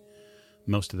 3.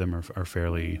 Most of them are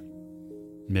fairly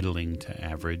middling to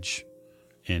average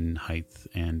in height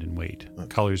and in weight.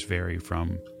 Colors vary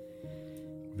from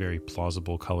very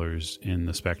plausible colors in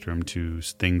the spectrum to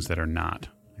things that are not.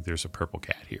 Like there's a purple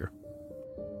cat here.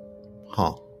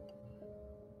 Huh.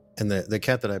 And the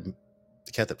cat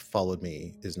that followed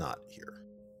me is not here.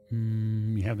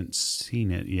 You haven't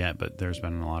seen it yet, but there's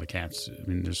been a lot of cats. I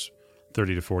mean, there's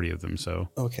 30 to 40 of them, so.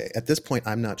 Okay, at this point,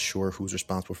 I'm not sure who's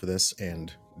responsible for this,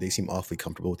 and they seem awfully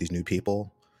comfortable with these new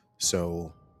people.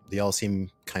 So they all seem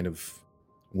kind of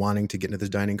wanting to get into this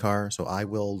dining car, so I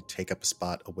will take up a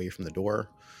spot away from the door,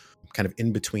 kind of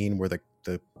in between where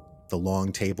the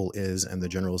long table is and the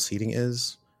general seating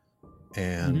is,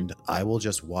 and I will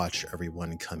just watch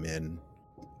everyone come in.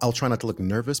 I'll try not to look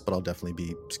nervous, but I'll definitely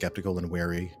be skeptical and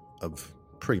wary of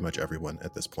pretty much everyone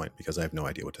at this point because I have no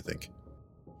idea what to think.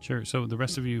 Sure. So the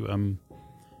rest of you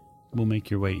will make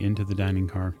your way into the dining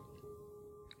car,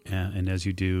 and as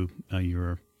you do,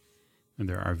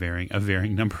 there are a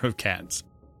varying number of cats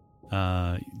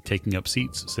taking up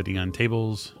seats, sitting on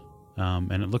tables,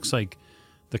 and it looks like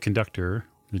the conductor,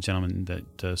 the gentleman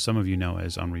that some of you know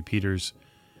as Henri Peters,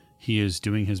 he is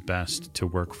doing his best to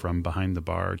work from behind the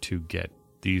bar to get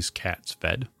these cats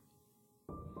fed.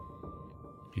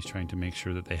 He's trying to make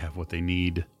sure that they have what they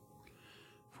need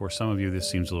For some of you, this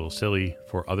seems a little silly.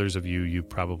 For others of you, you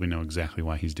probably know exactly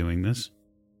why he's doing this.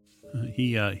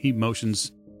 He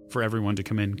motions for everyone to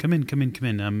come in. Come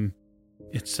in.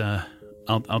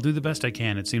 I'll do the best I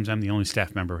can. It seems I'm the only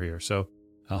staff member here, so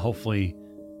hopefully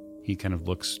he kind of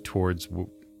looks towards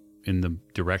in the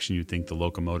direction you think the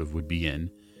locomotive would be in,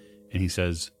 and he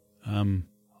says,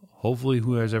 hopefully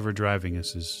whoever's ever driving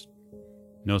this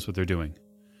knows what they're doing.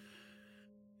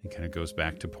 He kind of goes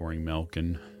back to pouring milk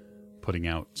and putting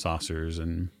out saucers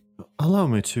and... Allow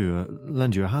me to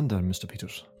lend you a hand there, Mr.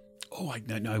 Peters. Oh,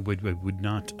 I would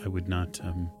not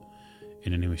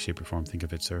in any way, shape, or form think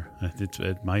of it, sir.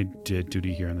 My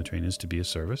duty here on the train is to be of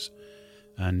service,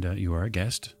 and you are a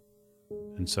guest.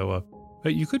 And so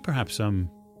you could perhaps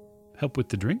help with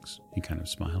the drinks? He kind of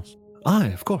smiles. Aye,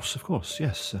 of course,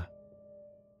 yes.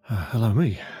 Allow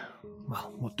me.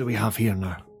 Well, what do we have here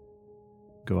now?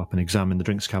 Go up and examine the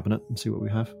drinks cabinet and see what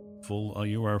we have. Full.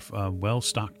 You are well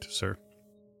stocked, sir.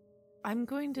 I'm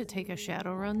going to take a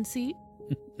Shadowrun seat.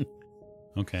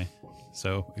 Okay,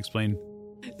 so explain.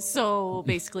 So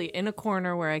basically in a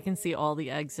corner where I can see all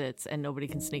the exits and nobody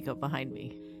can sneak up behind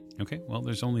me. Okay, well,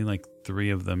 there's only like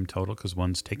 3 of them total because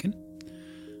one's taken.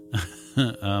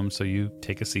 So you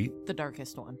take a seat. The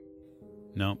darkest one.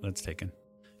 No, that's taken.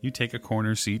 You take a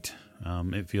corner seat.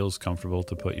 It feels comfortable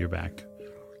to put your back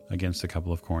against a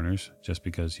couple of corners just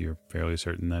because you're fairly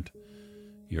certain that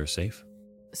you're safe.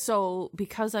 So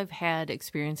because I've had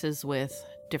experiences with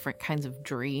different kinds of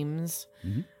dreams,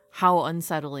 how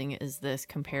unsettling is this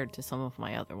compared to some of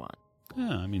my other ones?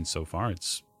 Yeah, I mean, so far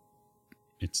it's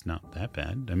not that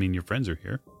bad. I mean, your friends are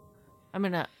here.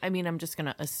 I'm just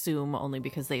gonna assume only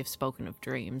because they have spoken of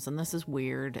dreams, and this is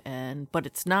weird, but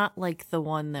it's not like the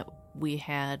one that we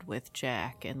had with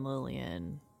Jack and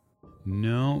Lillian.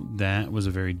 No, that was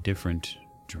a very different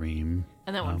dream.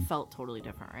 And that one felt totally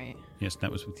different, right? Yes,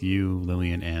 that was with you,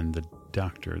 Lillian, and the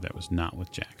doctor. That was not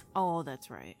with Jack. Oh, that's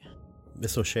right.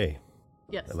 Miss O'Shea.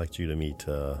 Yes. I'd like you to meet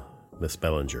Miss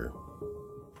Bellinger,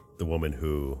 the woman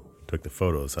who took the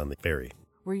photos on the ferry.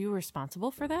 Were you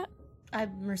responsible for that?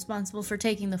 I'm responsible for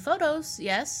taking the photos,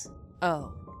 yes.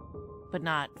 Oh, but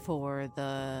not for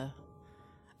the...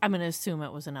 I'm going to assume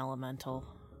it was an elemental.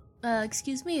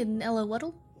 Excuse me, an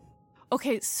Ella-Wuddle?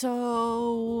 Okay,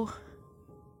 so...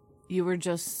 You were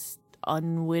just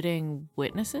unwitting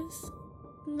witnesses?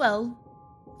 Well,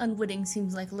 unwitting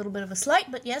seems like a little bit of a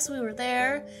slight, but yes, we were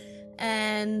there,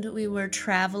 and we were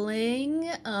traveling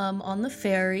on the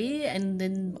ferry, and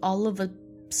then all of a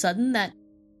sudden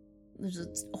there's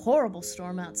a horrible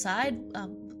storm outside,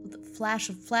 with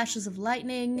flashes of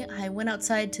lightning. I went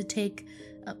outside to take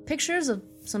pictures of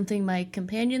something my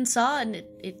companion saw, and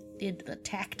it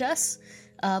attacked us,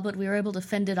 but we were able to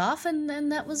fend it off,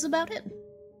 and that was about it.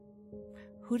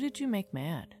 Who did you make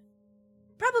mad?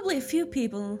 Probably a few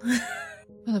people.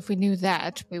 Well, if we knew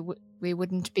that, we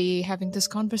wouldn't be having this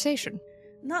conversation.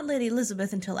 Not Lady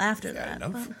Elizabeth until after that.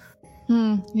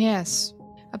 Yes.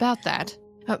 About that.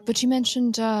 But you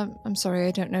mentioned, I'm sorry,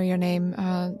 I don't know your name,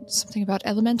 something about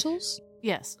elementals?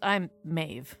 Yes, I'm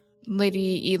Maeve.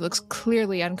 Lady E looks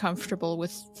clearly uncomfortable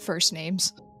with first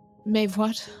names. Maeve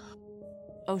what?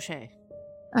 O'Shea.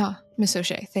 Ah, Miss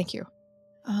O'Shea, thank you.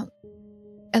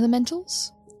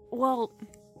 Elementals? Well,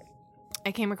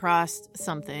 I came across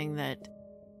something that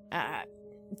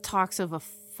talks of a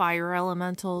fire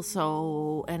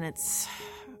elemental, and it's...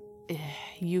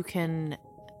 You can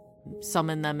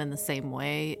summon them in the same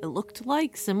way. It looked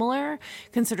like similar,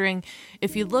 considering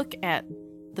if you look at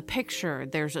the picture,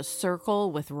 there's a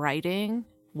circle with writing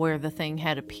where the thing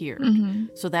had appeared. Mm-hmm.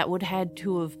 So that would had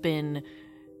to have been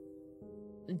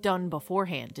done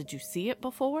beforehand. Did you see it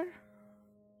before?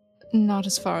 Not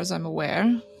as far as I'm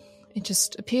aware. It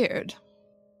just appeared.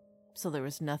 So there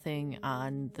was nothing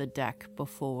on the deck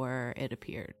before it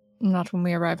appeared? Not when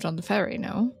we arrived on the ferry,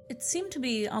 no. It seemed to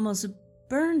be almost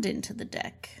burned into the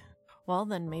deck. Well,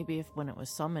 then maybe if when it was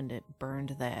summoned, it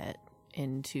burned that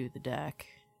into the deck.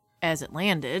 As it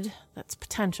landed, that's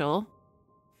potential.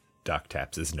 Doc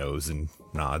taps his nose and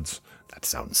nods. That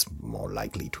sounds more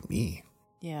likely to me.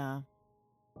 Yeah.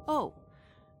 Oh,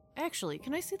 actually,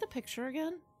 can I see the picture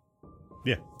again?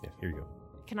 Yeah, here you go.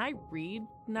 Can I read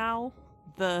now?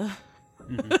 Oh,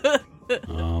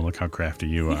 look how crafty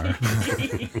you are.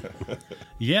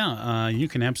 Yeah, you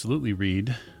can absolutely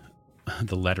read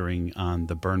the lettering on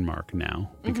the burn mark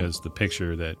now, because the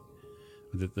picture that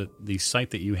the sight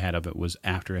that you had of it was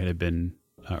after it had been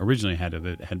originally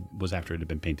was after it had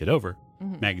been painted over.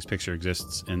 Mm-hmm. Maggie's picture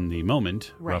exists in the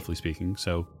moment, right, roughly speaking.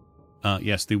 So,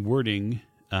 yes, the wording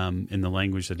in the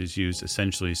language that is used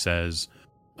essentially says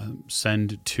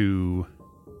send to,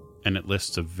 and it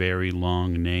lists a very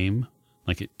long name,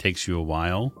 Like it takes you a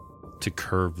while to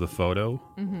curve the photo,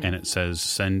 and it says,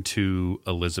 "Send to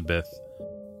Elizabeth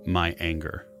my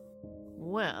anger."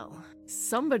 Well,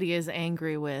 somebody is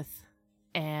angry with,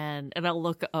 and I'll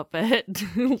look up at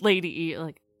Lady E,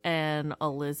 like, and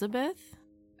Elizabeth?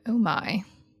 Oh my.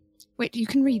 Wait, you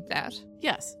can read that?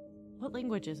 Yes. What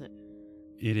language is it?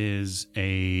 It is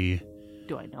a...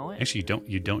 Do I know it? Actually,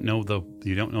 you don't know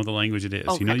the language it is.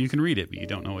 Okay. You know you can read it, but you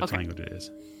don't know what Okay. language it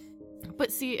is.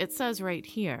 But see, it says right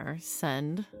here,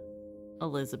 "Send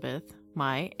Elizabeth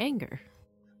my anger."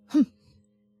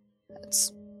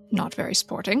 That's not very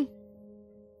sporting.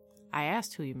 I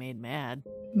asked who you made mad.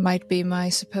 Might be my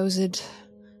supposed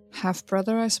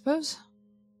half-brother, I suppose.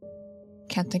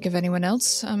 Can't think of anyone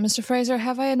else. Mr. Fraser,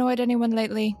 have I annoyed anyone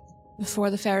lately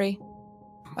before the ferry?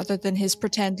 Other than his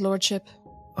pretend lordship?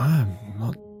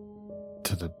 Not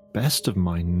to the best of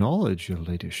my knowledge, your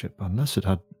ladyship, unless it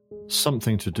had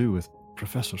something to do with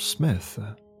Professor Smith.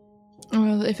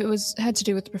 Well, if it had to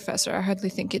do with the professor, I hardly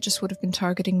think it just would have been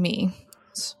targeting me.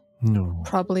 It's No.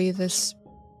 probably this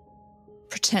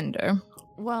pretender.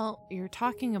 Well, you're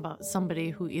talking about somebody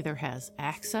who either has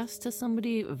access to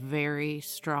somebody very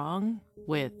strong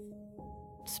with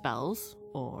spells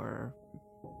or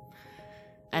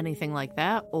anything like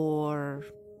that, or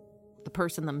the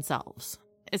person themselves.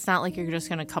 It's not like you're just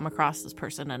going to come across this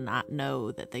person and not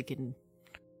know that they can...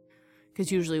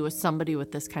 Because usually with somebody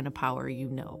with this kind of power, you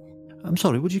know. I'm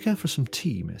sorry, would you care for some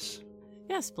tea, miss?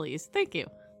 Yes, please. Thank you.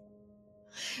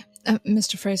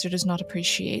 Mr. Fraser does not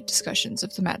appreciate discussions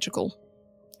of the magical.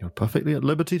 You're perfectly at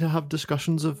liberty to have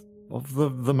discussions of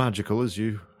the magical, as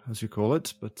you call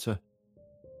it, but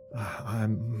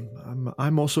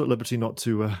I'm also at liberty not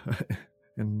to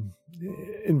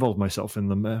involve myself in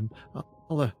them.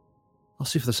 I'll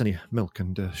see if there's any milk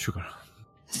and sugar.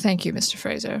 Thank you, Mr.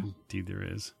 Fraser. Indeed there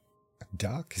is.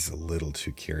 Doc is a little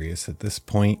too curious at this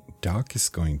point. Doc is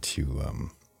going to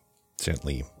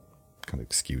gently kind of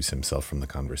excuse himself from the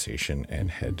conversation and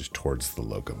head towards the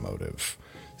locomotive.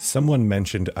 Someone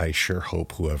mentioned, "I sure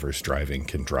hope whoever's driving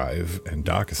can drive," and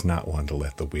Doc is not one to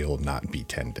let the wheel not be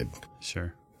tended.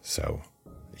 Sure. So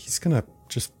he's going to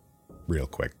just real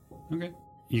quick. Okay.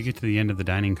 You get to the end of the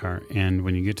dining car, and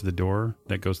when you get to the door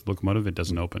that goes to the locomotive, it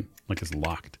doesn't open. Like it's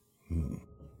locked.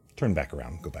 Turn back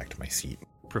around, go back to my seat.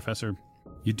 Professor,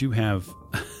 you do have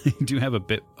a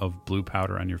bit of blue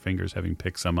powder on your fingers, having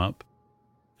picked some up.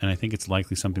 And I think it's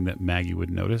likely something that Maggie would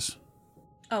notice.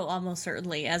 Oh, almost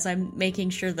certainly, as I'm making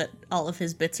sure that all of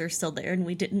his bits are still there and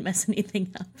we didn't mess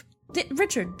anything up.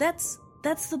 Richard, that's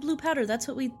the blue powder. That's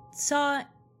what we saw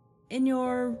in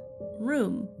your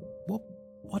room.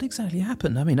 What exactly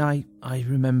happened? I mean, I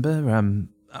remember,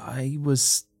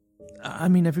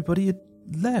 everybody had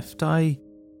left. I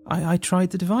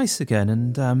tried the device again,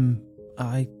 and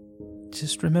I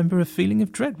just remember a feeling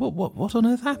of dread. What on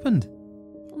earth happened?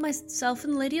 Myself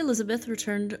and Lady Elizabeth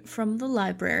returned from the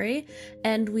library,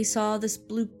 and we saw this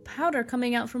blue powder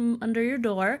coming out from under your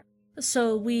door.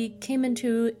 So we came in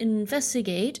to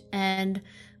investigate, and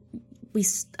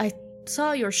I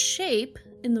saw your shape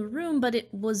in the room, but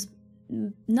it was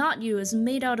not you. It was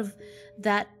made out of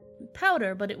that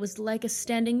powder, but it was like a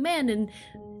standing man, and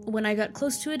when I got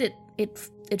close to it,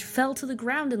 it fell to the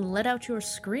ground and let out your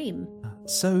scream.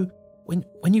 So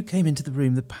when you came into the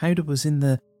room, the powder was in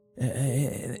the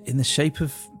shape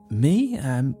of me,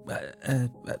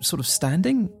 sort of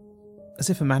standing as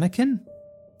if a mannequin?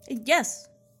 Yes,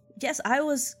 I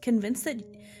was convinced that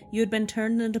you had been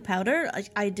turned into powder.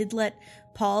 I did let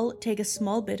Paul take a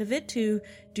small bit of it to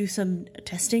do some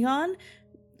testing on.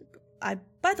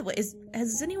 By the way,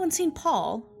 has anyone seen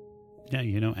Paul?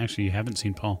 Yeah, actually you haven't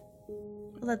seen Paul.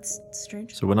 Well, that's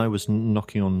strange. So when I was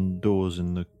knocking on doors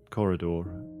in the corridor,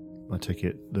 I take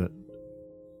it that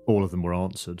all of them were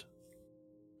answered.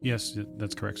 Yes,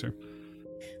 that's correct, sir.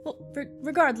 Well,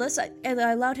 regardless, I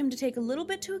allowed him to take a little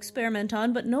bit to experiment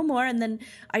on, but no more, and then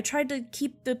I tried to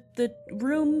keep the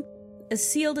room as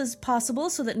sealed as possible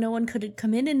so that no one could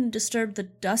come in and disturb the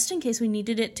dust in case we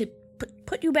needed it to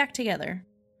put you back together.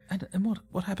 And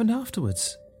what happened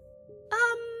afterwards?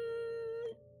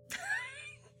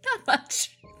 Not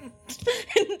much.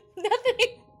 Nothing.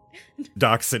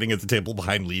 Doc sitting at the table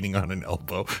behind, leaning on an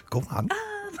elbow. Go on.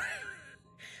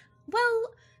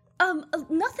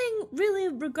 Nothing really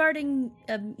regarding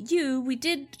you.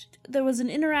 There was an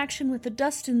interaction with the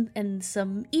dust and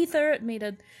some ether. It made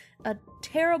a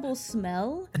terrible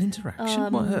smell. An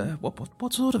interaction?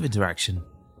 What sort of interaction?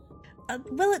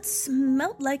 Well, it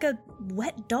smelt like a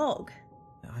wet dog.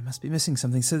 I must be missing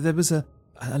something. So there was a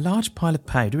large pile of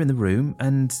powder in the room,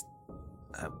 and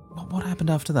what happened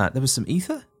after that? There was some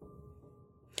ether?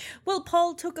 well,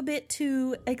 Paul took a bit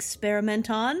to experiment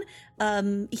on.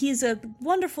 He's a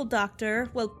wonderful doctor,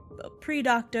 well, a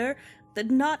pre-doctor,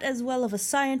 not as well of a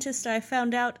scientist, I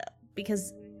found out,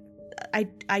 because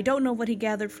I don't know what he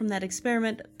gathered from that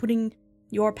experiment, putting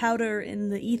your powder in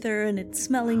the ether and it's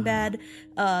smelling bad.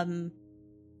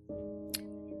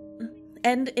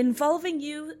 And involving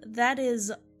you, that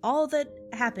is all that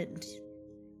happened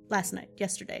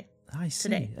yesterday. I see.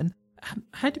 Today. And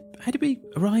how did we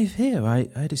arrive here?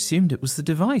 I'd assumed it was the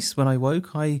device. When I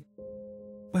woke,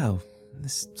 well,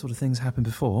 this sort of thing's happened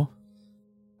before.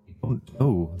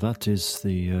 Oh, that is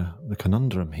the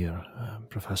conundrum here,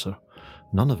 Professor.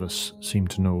 None of us seem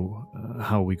to know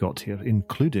how we got here,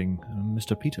 including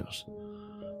Mr. Peters.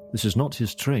 This is not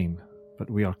his train, but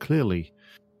we are clearly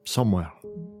somewhere.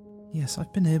 Yes,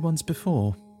 I've been here once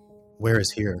before. Where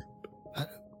is here?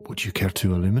 Would you care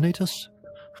to illuminate us?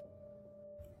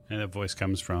 And that voice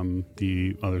comes from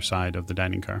the other side of the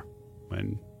dining car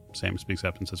when Sam speaks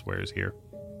up and says, "Where is here?"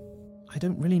 I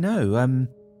don't really know.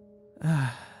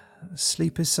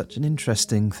 Sleep is such an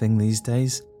interesting thing these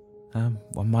days.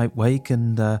 One might wake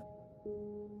and,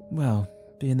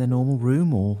 be in their normal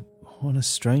room or on a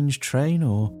strange train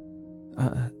or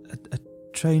a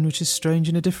train which is strange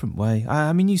in a different way.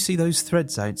 I mean, you see those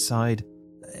threads outside.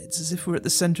 It's as if we're at the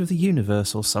centre of the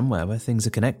universe or somewhere where things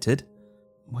are connected.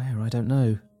 Where, I don't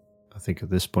know. I think at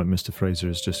this point Mr. Fraser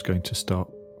is just going to start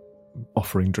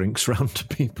offering drinks round to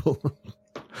people.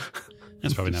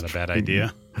 That's probably not a bad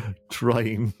idea.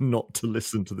 Trying not to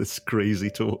listen to this crazy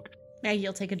talk. Yeah,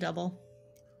 you'll take a double.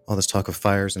 All this talk of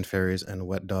fires and fairies and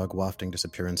wet dog wafting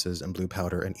disappearances and blue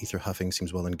powder and ether huffing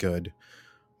seems well and good,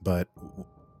 but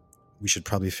we should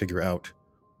probably figure out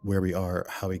where we are,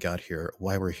 how we got here,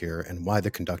 why we're here, and why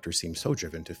the conductor seems so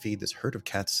driven to feed this herd of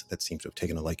cats that seems to have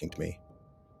taken a liking to me.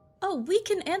 Oh, we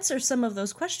can answer some of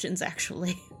those questions,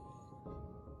 actually.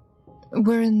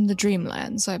 We're in the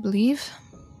Dreamlands, I believe.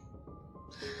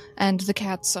 And the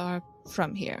cats are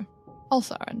from here.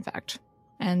 Ulthar, in fact.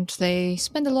 And they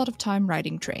spend a lot of time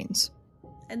riding trains.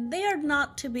 And they are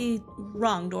not to be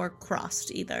wronged or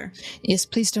crossed, either. Yes,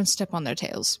 please don't step on their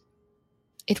tails.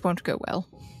 It won't go well.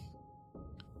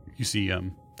 You see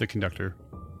the conductor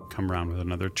come around with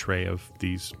another tray of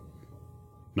these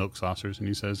milk saucers, and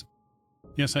he says,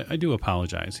 "Yes, I do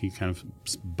apologize." He kind of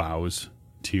bows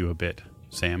to you a bit,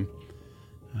 Sam.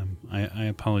 I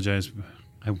apologize.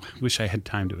 I wish I had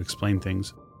time to explain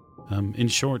things. In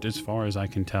short, as far as I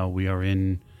can tell, we are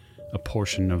in a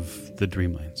portion of the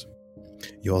Dreamlands.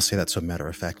 You all say that so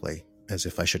matter-of-factly, as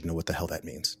if I should know what the hell that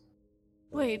means.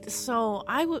 Wait, so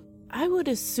I would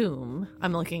assume,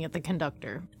 I'm looking at the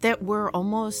conductor, that we're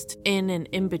almost in an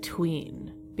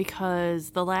in-between.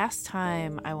 Because the last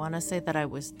time I want to say that I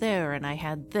was there and I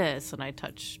had this and I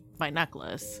touched my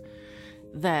necklace,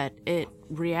 that it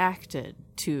reacted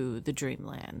to the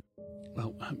Dreamland.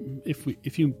 Well,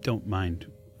 if you don't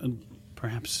mind,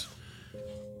 perhaps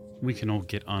we can all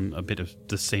get on a bit of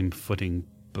the same footing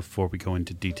before we go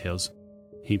into details.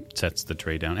 He sets the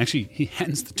tray down. Actually, he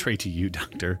hands the tray to you,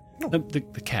 Doctor. Oh.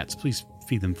 The cats, please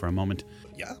feed them for a moment.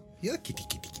 Yeah, kitty.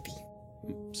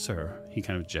 Sir, he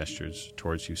kind of gestures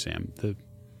towards you, Sam.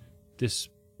 This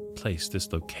place,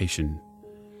 this location,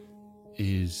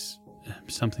 is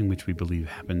something which we believe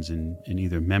happens in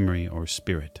either memory or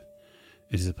spirit.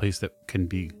 It is a place that can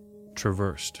be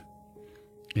traversed.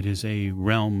 It is a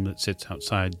realm that sits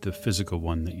outside the physical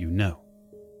one that you know.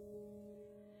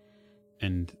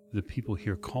 And the people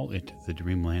here call it the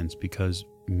Dreamlands because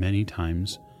many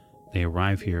times they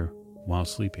arrive here while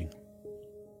sleeping.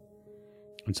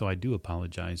 And so I do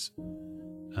apologize.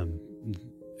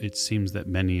 It seems that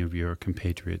many of your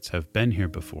compatriots have been here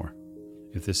before.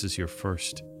 If this is your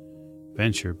first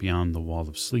venture beyond the wall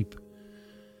of sleep,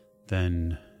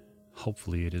 then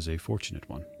hopefully it is a fortunate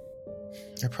one.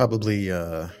 I probably,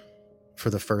 for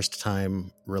the first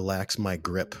time, relax my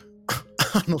grip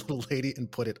on the little lady and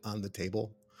put it on the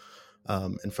table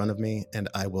in front of me, and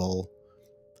I'll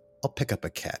pick up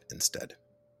a cat instead.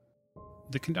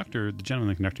 The gentleman in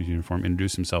the conductor's uniform,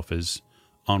 introduced himself as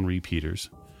Henri Peters.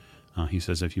 He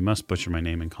says, "If you must butcher my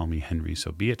name and call me Henry,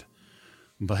 so be it."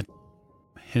 But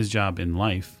his job in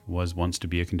life was once to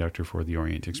be a conductor for the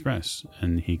Orient Express,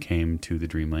 and he came to the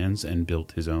Dreamlands and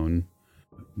built his own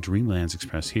Dreamlands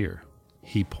Express here.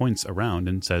 He points around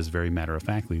and says very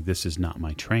matter-of-factly, "This is not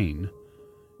my train,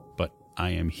 but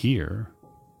I am here,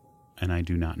 and I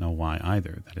do not know why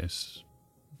either." That is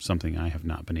something I have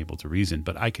not been able to reason,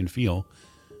 but I can feel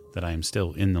that I am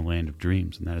still in the land of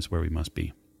dreams, and that is where we must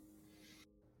be.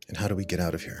 And how do we get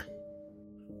out of here?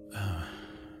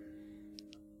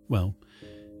 Well,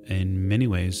 in many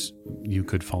ways, you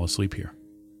could fall asleep here.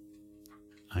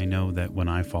 I know that when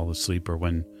I fall asleep, or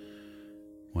when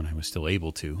I was still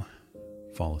able to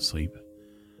fall asleep,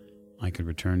 I could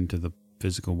return to the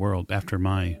physical world. After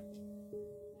my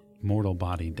mortal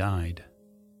body died,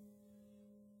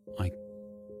 I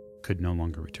could no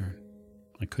longer return.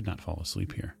 I could not fall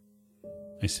asleep here.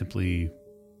 I simply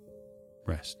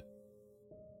rest.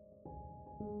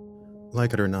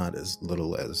 Like it or not, as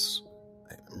little as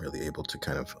I'm really able to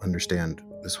kind of understand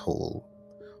this whole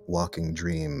walking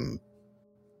dream,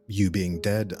 you being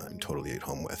dead, I'm totally at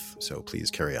home with. So please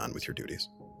carry on with your duties.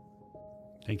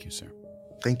 Thank you, sir.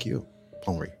 Thank you,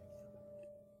 Henri.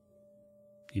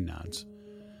 He nods.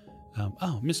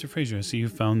 Mr. Fraser, I see you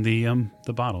found the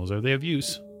bottles. Are they of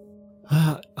use?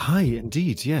 Hi,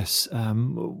 indeed, yes.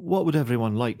 What would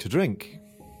everyone like to drink?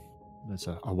 There's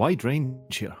a wide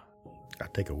range here. I'll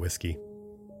take a whiskey.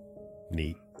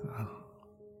 Neat.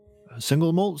 A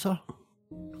single malt, sir?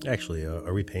 Actually,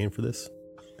 are we paying for this?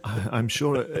 I'm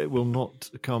sure it will not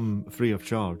come free of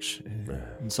charge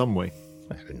in some way.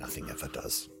 Nothing ever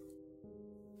does.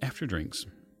 After drinks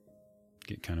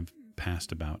get kind of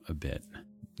passed about a bit,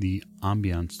 the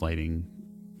ambiance lighting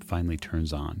finally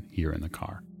turns on here in the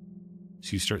car.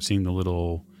 So you start seeing the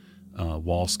little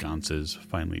wall sconces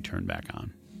finally turn back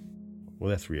on. Well,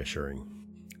 that's reassuring.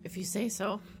 If you say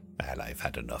so. Well, I've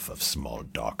had enough of small,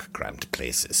 dark, cramped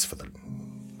places for the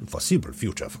foreseeable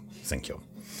future. Thank you.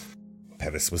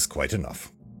 Paris was quite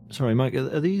enough. Sorry, Mike,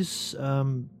 are these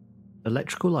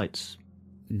electrical lights?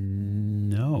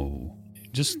 No.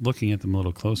 Just looking at them a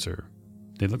little closer,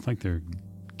 they look like they're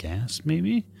gas,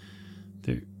 maybe?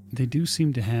 They do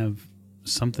seem to have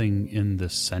something in the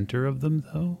center of them,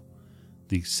 though.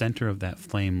 The center of that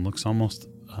flame looks almost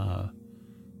a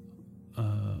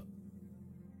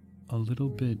little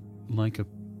bit like a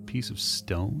piece of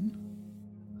stone.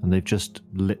 And they've just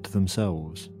lit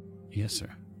themselves? Yes, sir.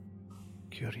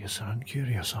 Curiouser and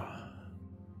curiouser.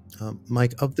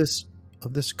 Mike, of this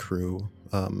crew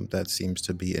that seems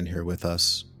to be in here with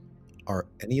us, are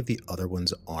any of the other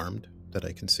ones armed that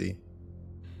I can see?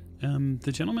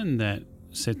 The gentleman that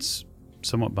sits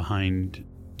somewhat behind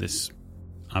this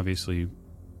obviously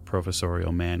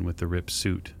professorial man with the ripped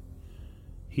suit,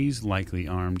 he's likely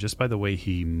armed just by the way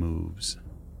he moves.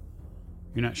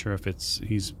 You're not sure if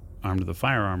he's armed with a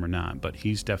firearm or not, but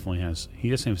he definitely has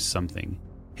something.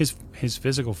 His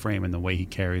physical frame and the way he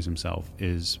carries himself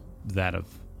is that of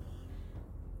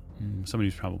somebody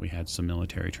who's probably had some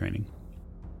military training.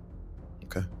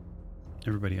 Okay.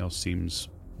 Everybody else seems,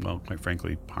 well, quite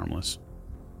frankly, harmless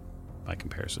by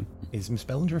comparison. Is Miss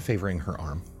Bellinger favoring her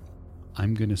arm?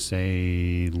 I'm going to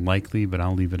say likely, but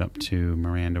I'll leave it up to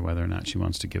Miranda whether or not she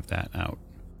wants to give that out.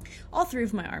 All three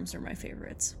of my arms are my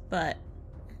favorites, but...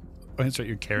 Oh, that's right,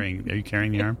 you're carrying... Are you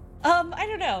carrying the arm? I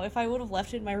don't know. If I would have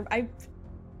left it in my room...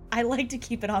 I like to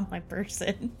keep it on my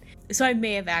person. So I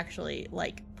may have actually,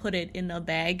 put it in a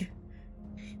bag.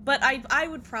 But I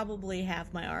would probably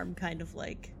have my arm kind of,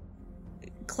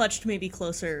 clutched maybe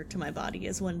closer to my body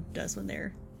as one does when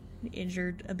they're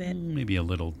injured a bit. Maybe a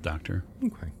little, Doctor.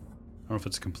 Okay. I don't know if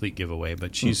it's a complete giveaway,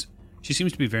 but she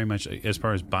seems to be very much, as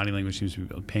far as body language, seems to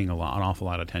be paying an awful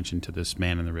lot of attention to this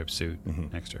man in the ripped suit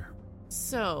next to her.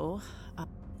 So,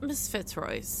 Miss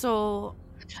Fitzroy, so...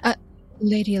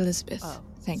 Lady Elizabeth,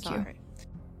 thank sorry. you.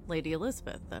 Lady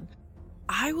Elizabeth, then.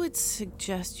 I would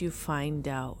suggest you find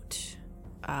out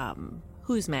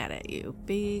who's mad at you,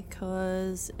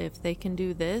 because if they can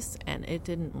do this and it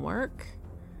didn't work,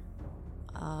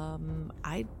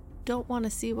 I don't want to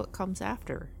see what comes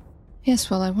after. Yes,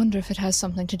 well, I wonder if it has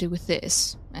something to do with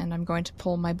this, and I'm going to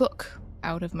pull my book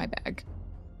out of my bag.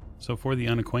 So for the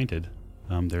unacquainted,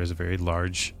 there is a very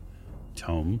large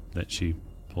tome that she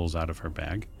pulls out of her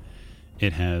bag.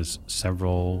 It has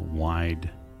several wide,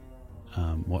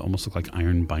 what almost look like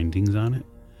iron bindings on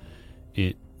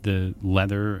it. The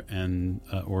leather and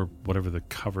or whatever the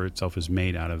cover itself is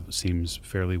made out of seems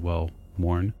fairly well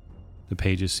worn. The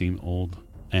pages seem old,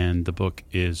 and the book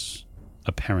is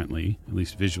apparently, at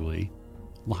least visually,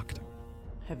 locked.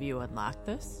 Have you unlocked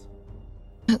this?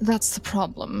 That's the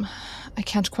problem. I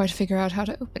can't quite figure out how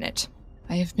to open it.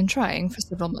 I have been trying for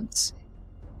several months.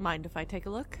 Mind if I take a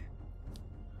look?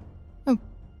 Oh,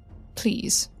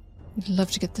 please. I'd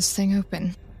love to get this thing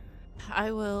open.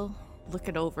 I will look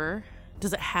it over.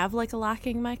 Does it have a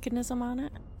locking mechanism on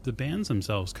it? The bands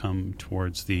themselves come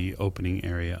towards the opening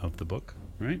area of the book,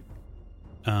 right?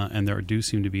 And there do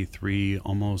seem to be 3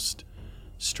 almost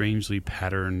strangely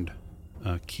patterned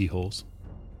keyholes.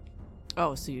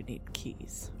 Oh, so you need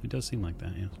keys. It does seem like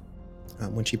that, yes.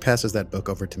 When she passes that book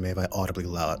over to Maeve, I audibly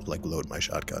load my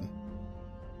shotgun.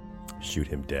 Shoot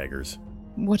him daggers.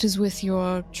 What is with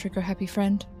your trigger-happy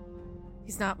friend?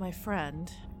 He's not my friend.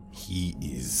 He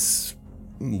is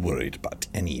worried about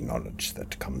any knowledge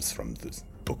that comes from the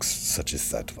books such as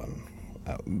that one.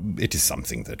 It is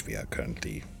something that we are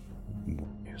currently...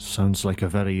 Sounds like a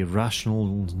very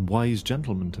rational, wise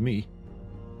gentleman to me.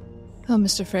 Well,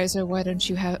 Mr. Fraser, why don't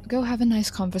you go have a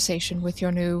nice conversation with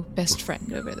your new best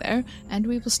friend over there, and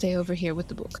we will stay over here with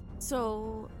the book.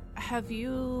 So, have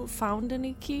you found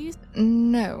any keys?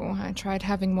 No, I tried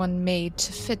having one made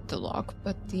to fit the lock,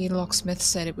 but the locksmith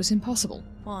said it was impossible.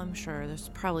 Well, I'm sure there's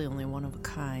probably only one of a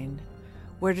kind.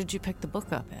 Where did you pick the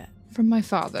book up at? From my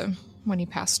father, when he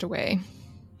passed away.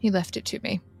 He left it to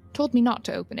me. Told me not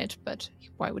to open it, but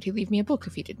why would he leave me a book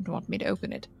if he didn't want me to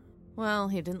open it? Well,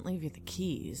 he didn't leave you the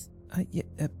keys.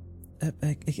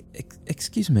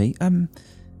 Excuse me.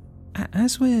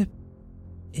 As we're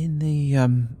in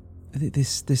the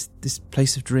this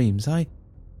place of dreams, I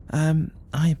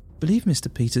believe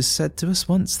Mr. Peters said to us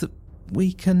once that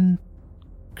we can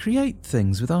create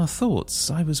things with our thoughts.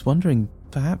 I was wondering,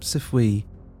 perhaps if we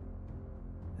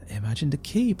imagined a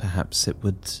key, perhaps it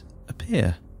would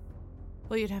appear.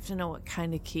 Well, you'd have to know what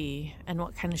kind of key and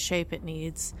what kind of shape it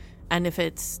needs, and if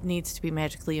it needs to be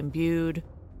magically imbued,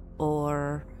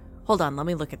 or... Hold on, let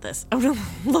me look at this. I'm going to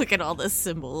look at all the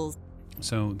symbols.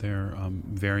 So they're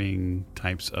varying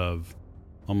types of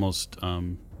almost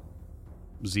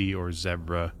Z or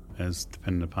zebra, as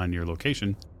depending upon your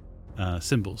location,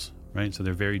 symbols, right? So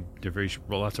they're very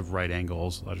lots of right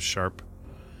angles, a lot of sharp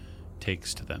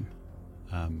takes to them.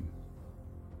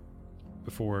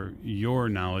 For your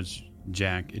knowledge,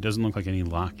 Jack, it doesn't look like any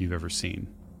lock you've ever seen.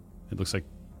 It looks like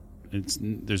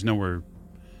there's nowhere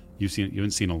you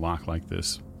haven't seen a lock like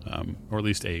this, or at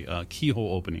least a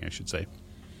keyhole opening, I should say.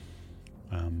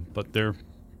 But they're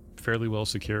fairly well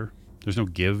secure. There's no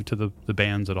give to the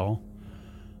bands at all,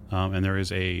 and there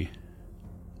is a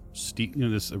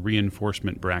this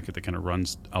reinforcement bracket that kind of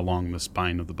runs along the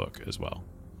spine of the book as well.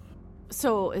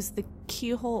 So is the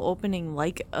keyhole opening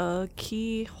like a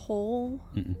keyhole?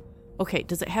 Mm-mm. Okay,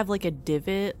 does it have like a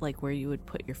divot, like where you would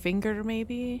put your finger,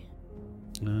 maybe?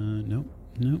 No.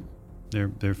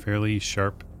 They're fairly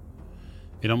sharp.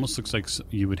 It almost looks like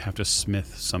you would have to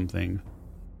smith something.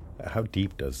 How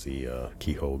deep does the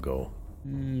keyhole go?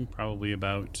 Probably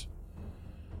about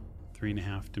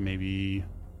 3.5 to maybe...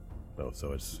 Oh,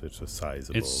 so it's a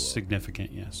sizable... It's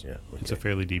significant, yes. Yeah, okay. It's a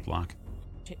fairly deep lock.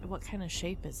 What kind of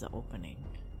shape is the opening?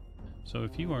 So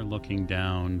if you are looking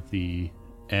down the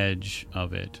edge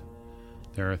of it,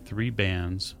 there are 3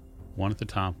 bands, one at the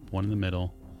top, one in the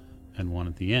middle, and one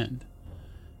at the end.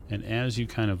 And as you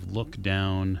kind of look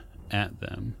down at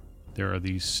them, there are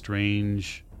these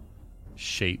strange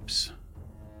shapes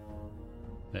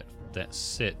that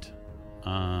sit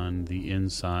on the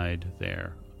inside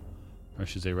there, or I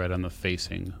should say right on the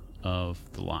facing of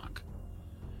the lock.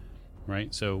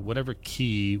 Right? So whatever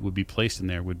key would be placed in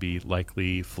there would be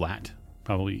likely flat,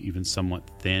 probably even somewhat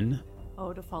thin.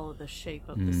 Oh, to follow the shape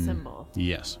of the symbol.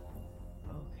 Yes.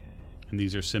 Okay. And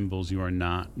these are symbols you are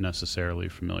not necessarily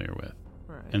familiar with.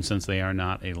 Right. And since they are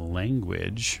not a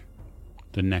language,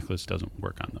 the necklace doesn't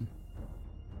work on them.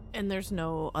 And there's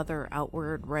no other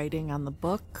outward writing on the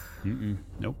book?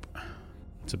 Nope.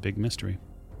 It's a big mystery,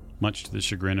 much to the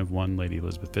chagrin of one Lady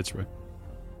Elizabeth Fitzroy.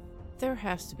 There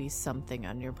has to be something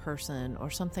on your person or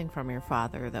something from your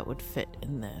father that would fit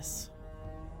in this.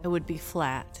 It would be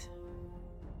flat,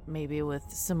 maybe with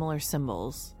similar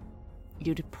symbols.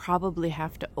 You'd probably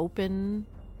have to open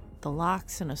the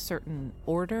locks in a certain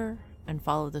order and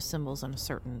follow the symbols in a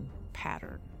certain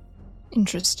pattern.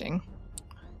 Interesting.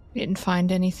 We didn't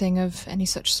find anything of any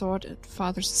such sort at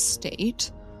Father's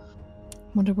estate.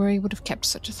 Wonder where he would have kept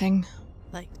such a thing.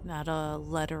 Like, not a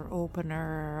letter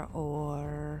opener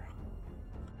or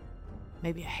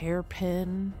maybe a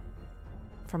hairpin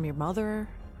from your mother?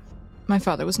 My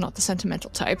father was not the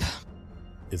sentimental type.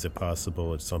 Is it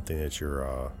possible it's something that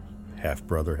your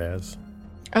half-brother has?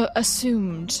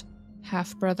 Assumed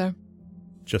half-brother.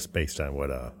 Just based on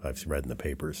what I've read in the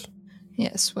papers.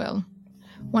 Yes, well,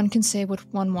 one can say what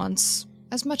one wants.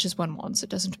 As much as one wants, it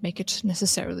doesn't make it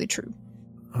necessarily true.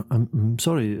 I'm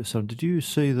sorry, sir, did you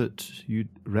say that you'd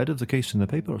read of the case in the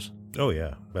papers? Oh,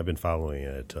 yeah. I've been following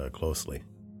it closely.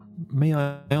 May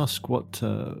I ask what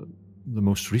the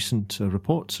most recent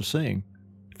reports are saying?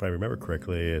 If I remember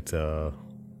correctly, it's,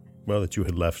 that you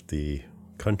had left the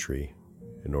country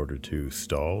in order to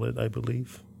stall it, I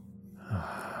believe.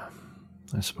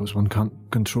 I suppose one can't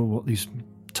control what these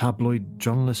tabloid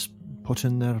journalists put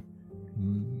in their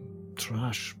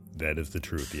trash. That is the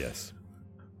truth, yes.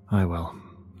 Aye, well,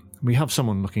 we have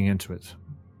someone looking into it.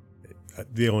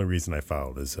 The only reason I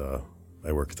filed is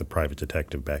I work as a private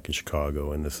detective back in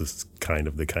Chicago, and this is kind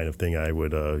of the thing I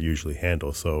would usually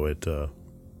handle. So it,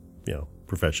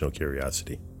 professional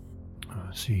curiosity.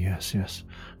 I see, yes.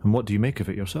 And what do you make of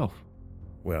it yourself?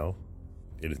 Well,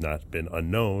 it has not been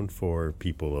unknown for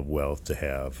people of wealth to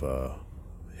have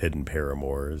hidden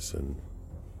paramours and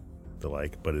the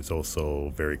like, but it's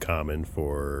also very common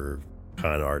for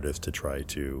con artists to try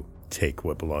to take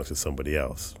what belongs to somebody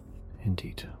else.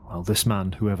 Indeed. Well, this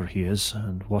man, whoever he is,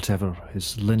 and whatever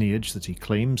his lineage that he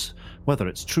claims, whether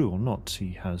it's true or not,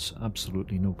 he has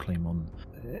absolutely no claim on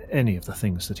any of the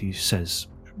things that he says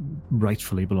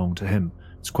rightfully belong to him.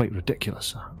 It's quite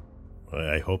ridiculous.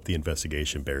 I hope the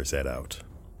investigation bears that out.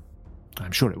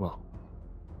 I'm sure it will.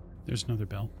 There's another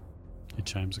bell. It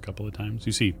chimes a couple of times.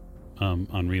 You see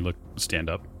Henri stand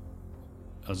up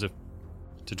as if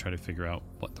to try to figure out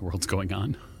what the world's going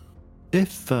on.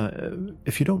 If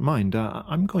you don't mind,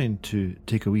 I'm going to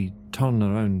take a wee turn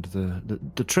around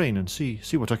the train and see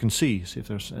what I can see if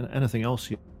there's anything else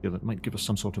here that might give us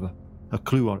some sort of a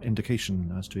clue or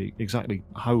indication as to exactly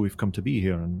how we've come to be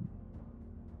here and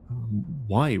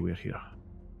why we're here.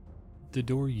 The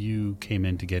door you came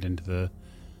in to get into the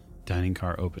dining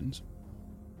car opens,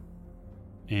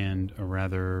 and a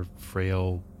rather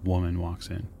frail woman walks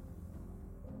in.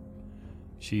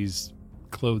 She's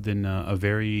clothed in a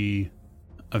very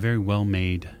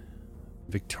well-made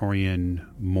Victorian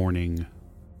mourning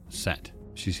set.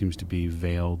 She seems to be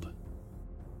veiled,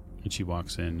 and she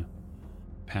walks in,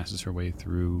 passes her way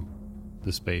through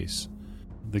the space.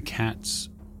 The cats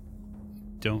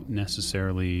don't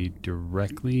necessarily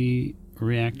directly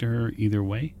react to her either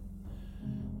way,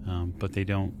 but they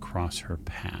don't cross her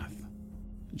path.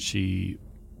 She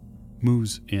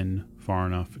moves in far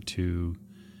enough to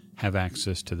have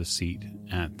access to the seat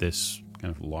at this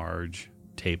kind of large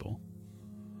table.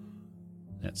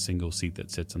 That single seat that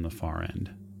sits on the far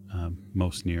end,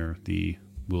 most near the,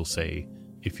 we'll say,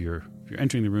 if you're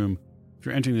entering the room, if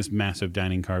you're entering this massive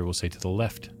dining car, we'll say to the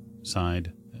left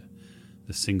side,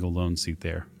 the single lone seat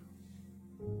there.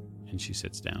 And she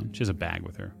sits down. She has a bag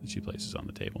with her that she places on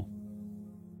the table.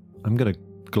 I'm going to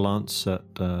glance at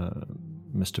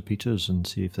Mr. Peters and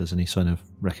see if there's any sign of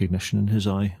recognition in his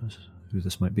eye as who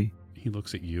this might be. He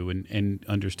looks at you and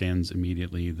understands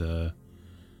immediately the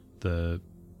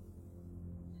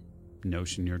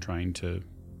notion you're trying to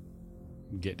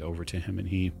get over to him, and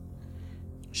he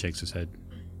shakes his head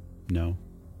no.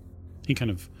 He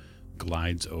kind of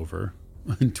glides over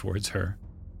towards her.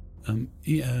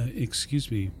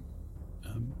 Excuse me,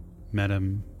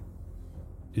 madam,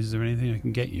 is there anything I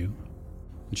can get you?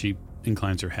 And she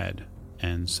inclines her head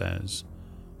and says,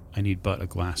 I need but a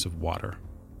glass of water.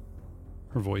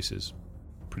 Her voice is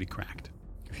pretty cracked.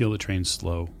 You feel the train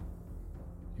slow.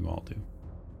 You all do.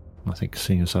 I think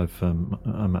seeing as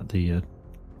I'm at the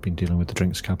been dealing with the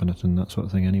drinks cabinet and that sort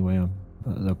of thing anyway,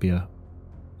 there'll be a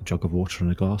jug of water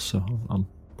and a glass, so I'll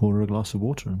pour her a glass of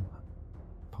water and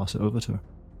pass it over to her.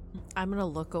 I'm going to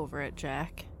look over at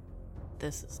Jack.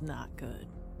 This is not good.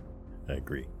 I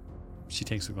agree. She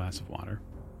takes a glass of water.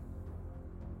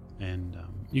 And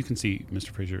you can see Mr.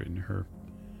 Fraser in her,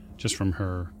 just from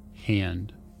her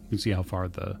hand, you can see how far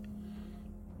the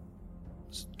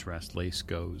dress lace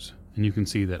goes. And you can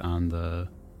see that on the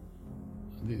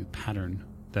pattern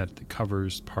that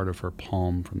covers part of her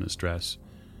palm from this dress,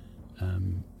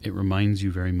 it reminds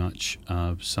you very much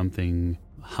of something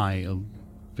high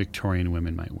Victorian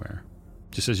women might wear.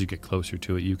 Just as you get closer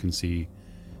to it, you can see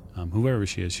whoever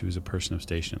she is, she was a person of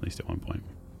station at least at one point.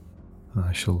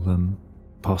 I shall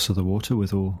pass her the water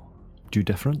with all due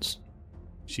deference.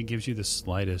 She gives you the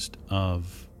slightest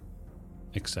of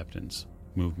acceptance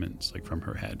movements, like from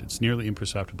her head. It's nearly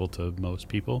imperceptible to most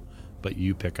people, but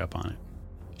you pick up on it.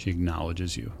 She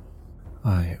acknowledges you.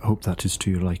 I hope that is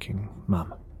to your liking,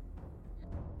 ma'am.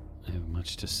 I have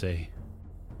much to say.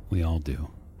 We all do.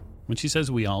 When she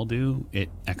says we all do, it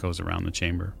echoes around the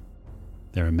chamber.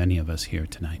 There are many of us here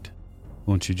tonight.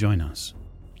 Won't you join us?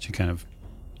 She kind of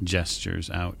gestures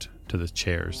out to the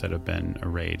chairs that have been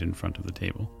arrayed in front of the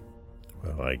table.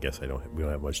 Well, I guess we don't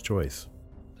have much choice.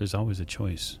 There's always a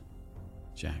choice,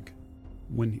 Jack.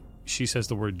 When she says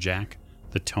the word Jack,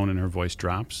 the tone in her voice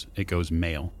drops. It goes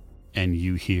male, and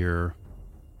you hear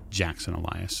Jackson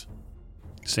Elias.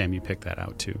 Sam, you pick that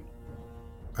out too.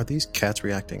 Are these cats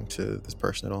reacting to this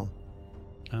person at all?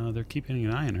 They're keeping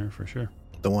an eye on her for sure.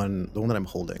 The one that I'm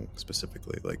holding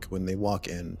specifically, like when they walk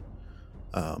in,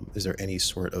 is there any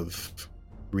sort of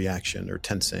reaction or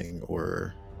tensing,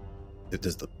 or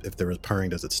if there is purring,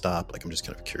 does it stop? Like, I'm just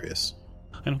kind of curious.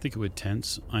 I don't think it would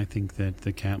tense. I think that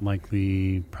the cat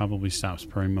likely probably stops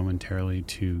purring momentarily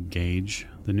to gauge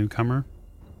the newcomer.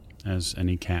 as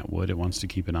any cat would. It wants to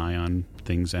keep an eye on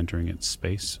things entering its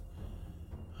space.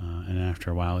 And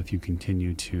after a while, if you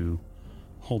continue to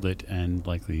hold it and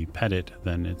likely pet it,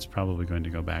 then it's probably going to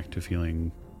go back to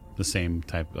feeling the same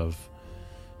type of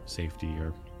safety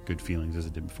or good feelings as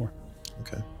it did before.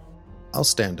 Okay. I'll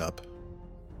stand up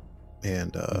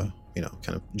and,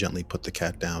 kind of gently put the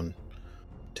cat down,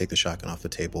 take the shotgun off the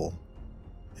table,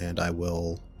 and I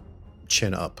will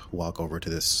chin up, walk over to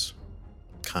this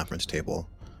conference table,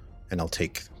 and I'll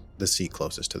take the seat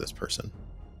closest to this person.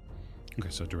 Okay,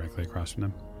 so directly across from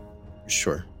them?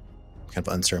 Sure. Kind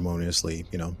of unceremoniously,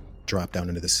 drop down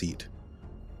into the seat,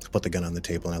 put the gun on the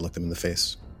table, and I look them in the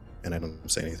face, and I don't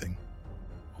say anything.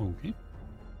 Okay.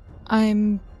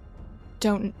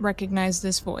 Don't recognize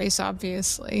this voice,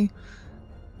 obviously,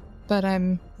 but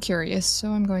I'm curious, so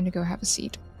I'm going to go have a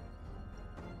seat.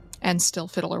 And still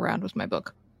fiddle around with my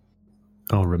book.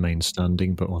 I'll remain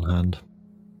standing, but one hand.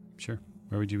 Sure.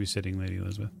 Where would you be sitting, Lady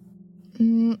Elizabeth?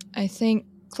 I think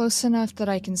close enough that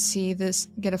I can see this,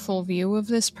 get a full view of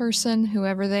this person,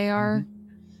 whoever they are,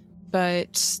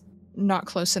 but not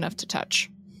close enough to touch.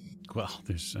 Well,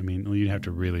 you'd have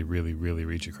to really, really, really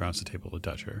reach across the table to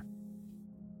touch her.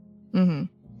 I'm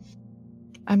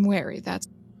wary, that's...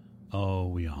 Oh,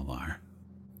 we all are.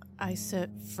 I sit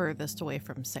furthest away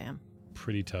from Sam.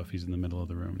 Pretty tough. He's in the middle of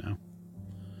the room now.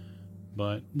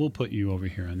 But we'll put you over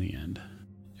here on the end.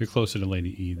 You're closer to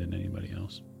Lady E than anybody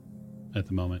else at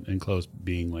the moment, and close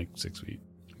being like 6 feet.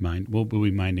 We'll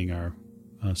be minding our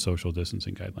social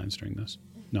distancing guidelines during this.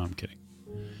 No, I'm kidding.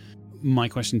 My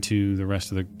question to the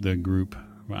rest of the group,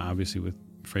 well, obviously with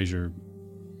Fraser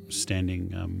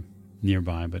standing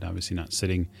nearby, but obviously not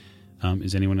sitting,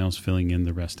 is anyone else filling in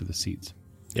the rest of the seats?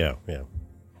 Yeah.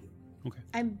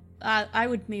 Okay. I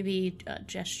would maybe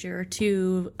gesture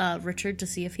to Richard to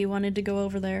see if he wanted to go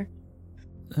over there.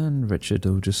 And Richard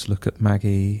will just look at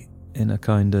Maggie in a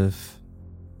kind of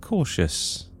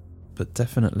cautious, but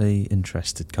definitely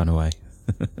interested kind of way.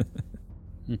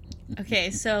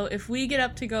 Okay, so if we get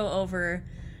up to go over,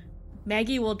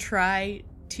 Maggie will try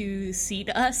to seat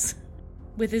us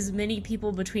with as many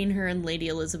people between her and Lady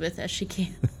Elizabeth as she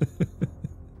can.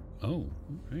 Oh,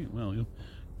 great. Well, you'll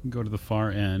go to the far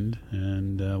end,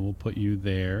 and we'll put you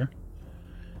there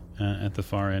at the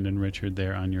far end, and Richard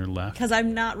there on your left. Because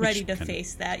I'm not ready to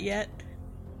face that yet,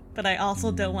 but I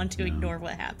also don't want to ignore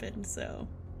what happened, so...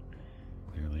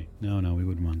 Clearly. No, we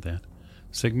wouldn't want that.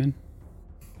 Sigmund?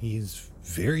 He's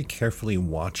very carefully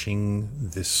watching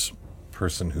this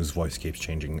person whose voice keeps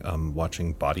changing,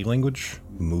 watching body language,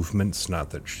 movements, not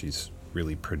that she's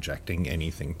really projecting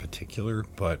anything particular,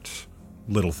 but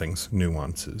little things,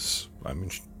 nuances. I mean,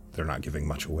 they're not giving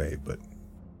much away, but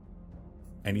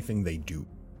anything they do.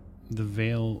 The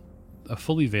veil, a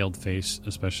fully veiled face,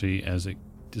 especially as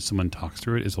someone talks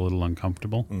through it, is a little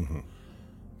uncomfortable. Mm-hmm.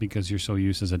 Because you're so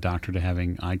used as a doctor to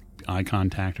having eye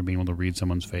contact or being able to read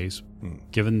someone's face.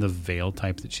 Given the veil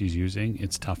type that she's using,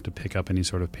 it's tough to pick up any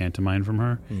sort of pantomime from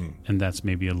her, and that's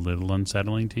maybe a little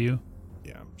unsettling to you.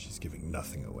 Yeah, she's giving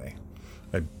nothing away.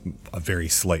 A very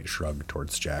slight shrug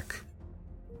towards Jack.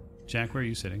 Jack, where are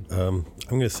you sitting? I'm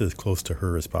going to sit as close to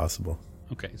her as possible.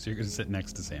 Okay, so you're going to sit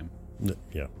next to Sam.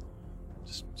 Yeah.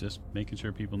 Just making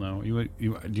sure people know. Do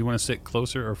you want to sit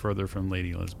closer or further from Lady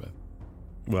Elizabeth?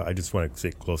 Well, I just want to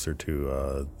sit closer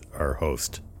to our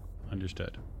host.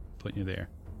 Understood. Putting you there.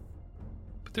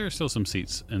 But there are still some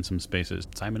seats and some spaces.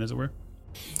 Simon, as it were?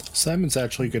 Simon's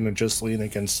actually going to just lean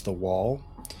against the wall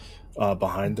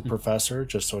behind the professor,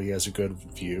 just so he has a good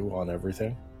view on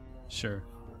everything. Sure.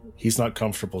 He's not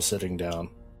comfortable sitting down.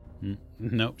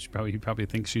 Nope. He probably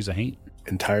thinks she's a haint.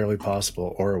 Entirely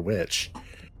possible. Or a witch.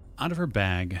 Out of her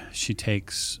bag, she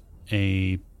takes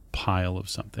a pile of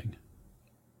something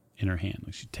in her hand.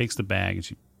 Like she takes the bag and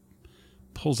she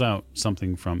pulls out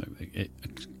something from it.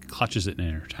 It clutches it in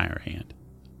her entire hand.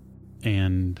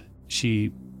 And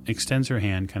she extends her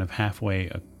hand kind of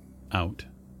halfway out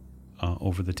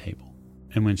over the table.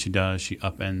 And when she does, she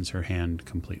upends her hand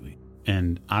completely.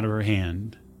 And out of her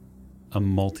hand, a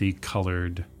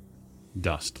multicolored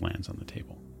dust lands on the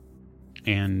table.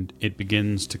 And it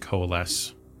begins to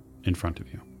coalesce in front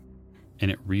of you. And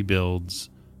it rebuilds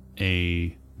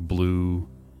a blue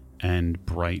and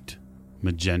bright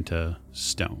magenta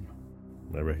stone.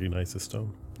 I recognize the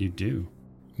stone. You do.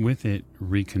 With it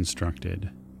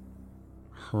reconstructed,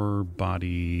 her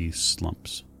body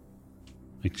slumps.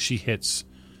 Like she hits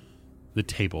the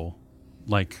table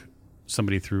like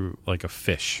somebody threw like a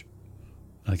fish,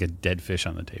 like a dead fish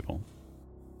on the table.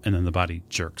 And then the body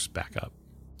jerks back up.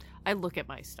 I look at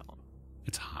my stone.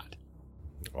 It's hot.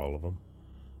 All of them?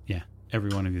 Yeah.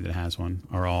 Every one of you that has one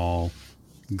are all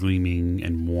gleaming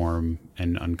and warm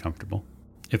and uncomfortable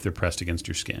if they're pressed against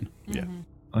your skin. Yeah.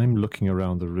 I'm looking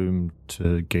around the room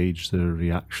to gauge the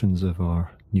reactions of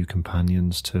our new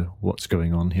companions to what's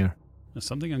going on here.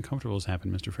 Something uncomfortable has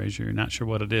happened, Mr. Fraser. You're not sure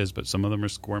what it is, but some of them are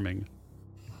squirming.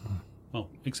 Well,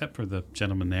 except for the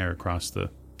gentleman there across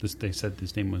they said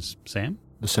his name was Sam?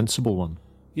 The sensible one.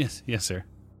 Yes, sir.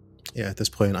 Yeah, at this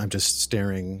point, I'm just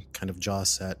staring, kind of jaw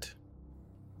set.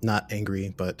 Not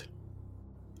angry, but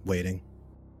waiting.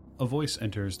 A voice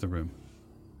enters the room.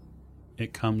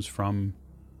 It comes from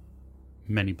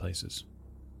many places.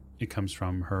 It comes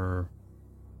from her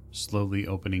slowly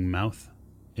opening mouth.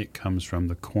 It comes from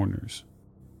the corners.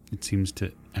 It seems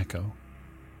to echo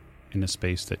in a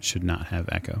space that should not have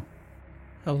echo.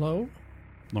 Hello?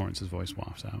 Lawrence's voice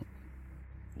wafts out.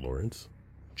 Lawrence?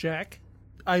 Jack?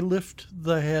 I lift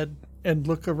the head and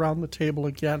look around the table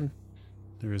again.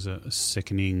 There is a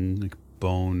sickening,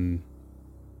 bone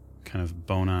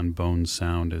on bone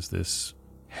sound as this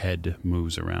head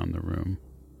moves around the room.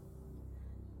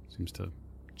 Seems to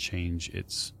change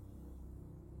its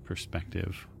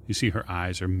perspective. You see her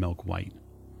eyes are milk white.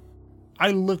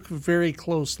 I look very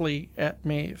closely at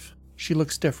Maeve. She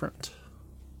looks different.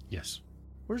 Yes.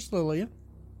 Where's Lillian?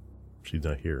 She's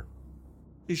not here.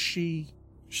 Is she...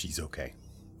 She's okay.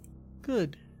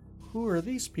 Good. Who are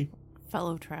these people?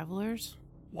 Fellow travelers?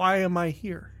 Why am I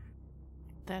here?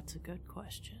 That's a good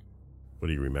question. What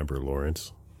do you remember,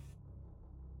 Lawrence?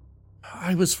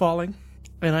 I was falling,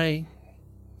 and I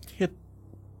hit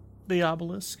the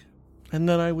obelisk, and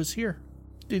then I was here.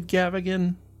 Did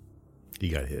Gavigan... He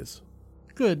got his.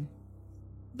 Good.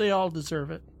 They all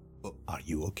deserve it. Are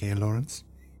you okay, Lawrence?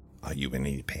 Are you in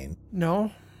any pain?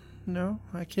 No,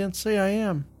 I can't say I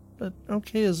am, but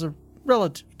okay is a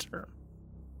relative term.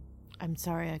 I'm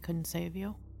sorry I couldn't save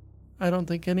you. I don't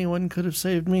think anyone could have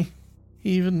saved me.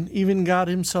 Even God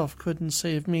himself couldn't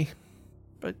save me.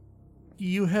 But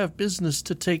you have business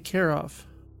to take care of.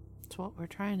 It's what we're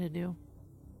trying to do.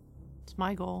 It's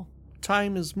my goal.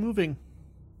 Time is moving.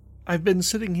 I've been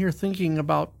sitting here thinking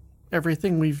about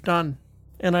everything we've done,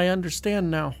 and I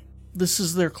understand now. This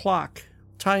is their clock.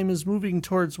 Time is moving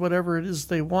towards whatever it is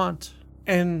they want.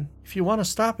 And if you want to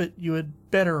stop it, you had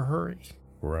better hurry.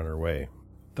 We're on our way.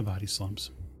 The body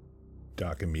slumps.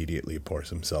 Doc immediately pours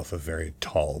himself a very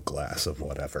tall glass of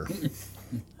whatever.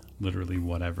 Literally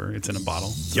whatever. It's in a bottle.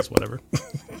 Yep. Just whatever.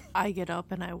 I get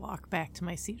up and I walk back to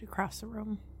my seat across the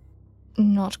room.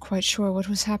 Not quite sure what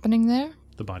was happening there.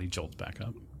 The body jolts back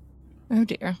up. Oh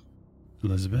dear.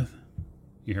 Elizabeth,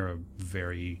 you hear a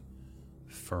very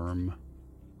firm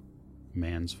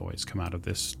man's voice come out of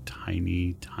this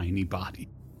tiny, tiny body.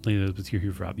 Lady Elizabeth, you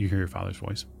hear your father's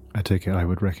voice. I take it I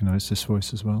would recognize this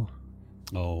voice as well.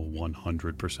 Oh,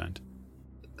 100%.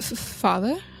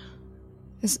 Father?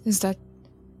 Is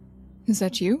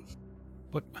that you?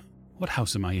 What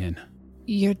house am I in?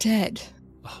 You're dead.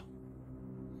 Oh,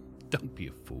 don't be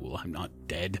a fool. I'm not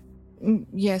dead.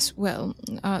 Yes, well,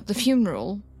 the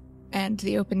funeral and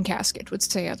the open casket would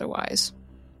say otherwise.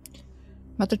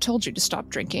 Mother told you to stop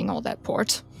drinking all that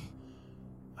port.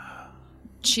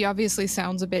 She obviously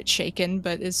sounds a bit shaken,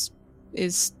 but is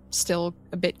still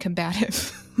a bit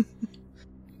combative.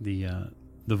 The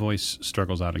voice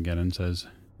struggles out again and says,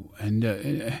 "And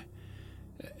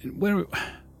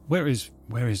where is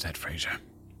that Fraser?"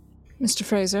 Mr.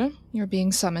 Fraser, you're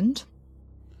being summoned.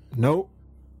 No.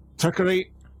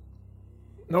 Thackeray.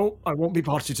 No, I won't be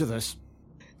party to this.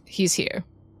 He's here.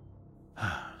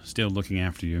 Still looking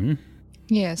after you, hmm?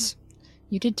 Yes.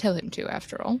 You did tell him to,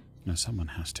 after all. No, someone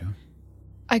has to.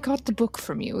 I got the book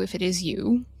from you, if it is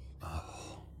you.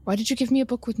 Oh. Why did you give me a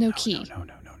book with no key? No.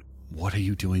 What are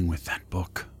you doing with that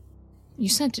book? You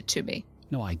sent it to me.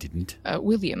 No, I didn't.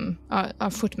 William,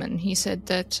 our footman, he said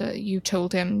that you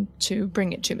told him to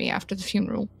bring it to me after the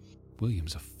funeral.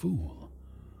 William's a fool.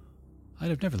 I'd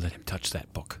have never let him touch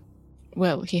that book.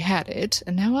 Well, he had it,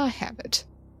 and now I have it.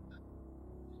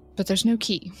 But there's no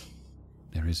key.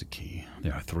 There is a key.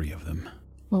 There are 3 of them.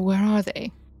 Well, where are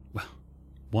they? Well,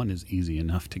 one is easy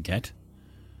enough to get.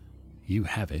 You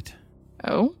have it.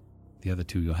 Oh? The other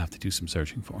 2 you'll have to do some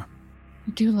searching for.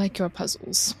 You do like your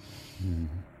puzzles.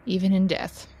 Even in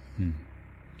death.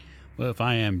 Well, if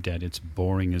I am dead, it's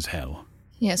boring as hell.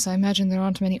 Yes, I imagine there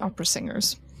aren't many opera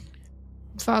singers.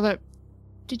 Father,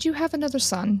 did you have another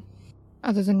son,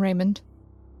 other than Raymond?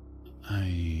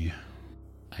 I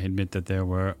admit that there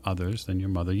were others than your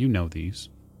mother. You know these.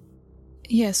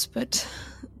 Yes, but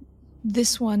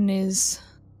this one is...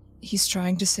 He's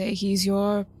trying to say he's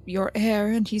your heir,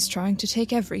 and he's trying to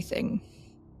take everything.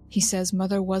 He says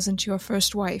Mother wasn't your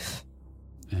first wife.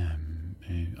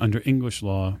 Under English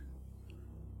law,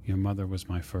 Your mother was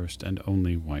my first and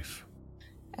only wife.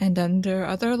 And under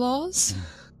other laws?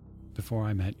 Before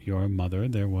I met your mother,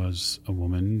 there was a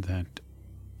woman that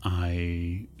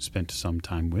I spent some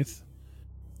time with.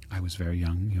 I was very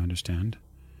young, you understand.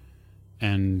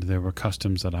 And there were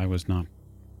customs that I was not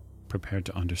prepared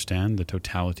to understand the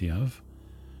totality of.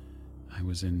 I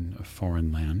was in a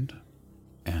foreign land,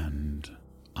 and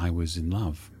I was in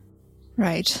love.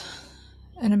 Right.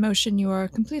 An emotion you are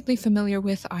completely familiar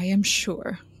with, I am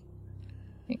sure.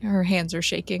 Her hands are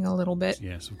shaking a little bit.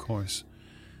 Yes, of course.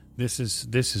 This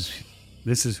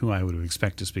is who I would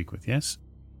expect to speak with, yes?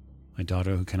 My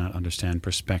daughter who cannot understand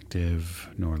perspective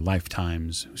nor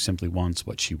lifetimes, who simply wants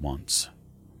what she wants.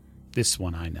 This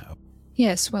one I know.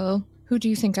 Yes, well, who do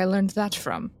you think I learned that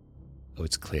from? Oh,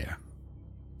 it's clear.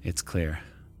 It's clear.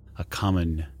 A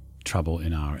common trouble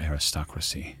in our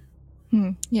aristocracy.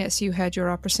 Yes, you had your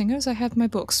opera singers, I have my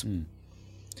books.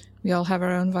 We all have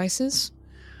our own vices.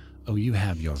 Oh, you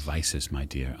have your vices, my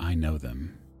dear. I know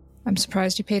them. I'm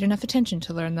surprised you paid enough attention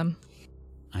to learn them.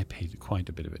 I paid quite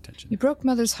a bit of attention. You broke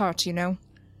Mother's heart, you know.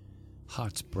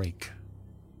 Hearts break.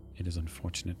 It is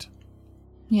unfortunate.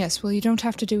 Yes, well, you don't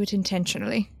have to do it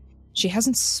intentionally. She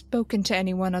hasn't spoken to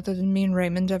anyone other than me and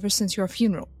Raymond ever since your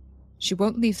funeral. She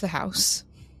won't leave the house.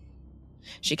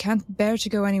 She can't bear to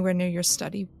go anywhere near your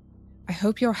study. I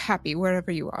hope you're happy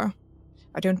wherever you are.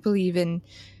 I don't believe in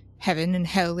heaven and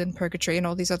hell and purgatory and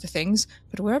all these other things,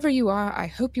 but wherever you are, I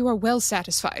hope you are well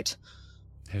satisfied.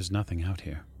 There's nothing out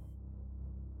here.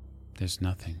 There's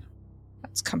nothing.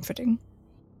 That's comforting.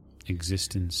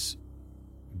 Existence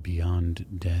beyond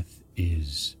death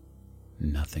is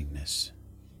nothingness.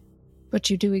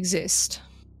 But you do exist.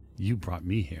 You brought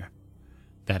me here.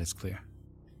 That is clear.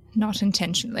 Not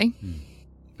intentionally.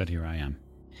 But here I am.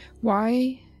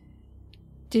 Why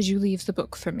did you leave the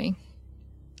book for me?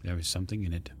 There is something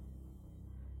in it.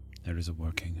 There is a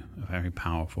very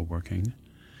powerful working,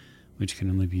 which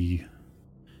can only be,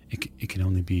 it can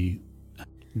only be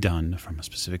done from a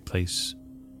specific place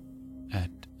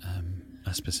at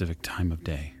a specific time of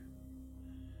day.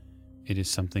 It is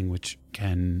something which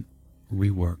can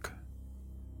rework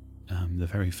the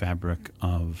very fabric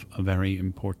of a very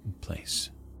important place.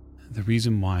 The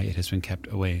reason why it has been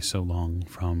kept away so long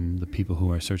from the people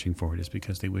who are searching for it is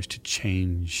because they wish to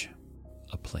change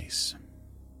a place.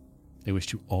 They wish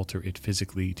to alter it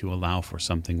physically to allow for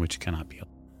something which cannot be.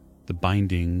 The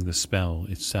binding, the spell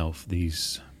itself,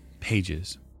 these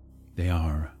pages, they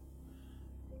are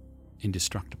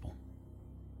indestructible.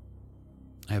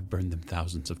 I have burned them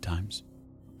thousands of times.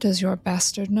 Does your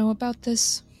bastard know about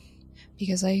this?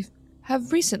 Because I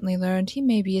have recently learned he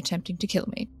may be attempting to kill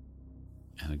me.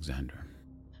 Alexander.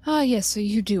 Ah, yes, so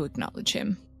you do acknowledge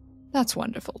him. That's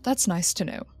wonderful. That's nice to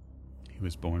know. He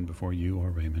was born before you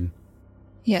or Raymond.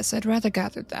 Yes, I'd rather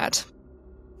gathered that.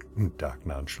 Doc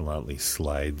nonchalantly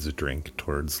slides a drink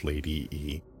towards Lady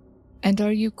E. And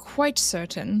are you quite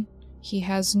certain he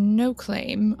has no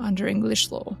claim under English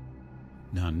law?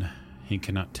 None. He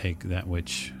cannot take that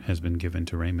which has been given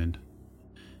to Raymond.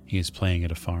 He is playing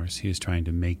at a farce. He is trying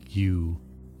to make you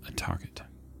a target.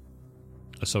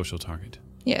 A social target.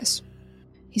 Yes.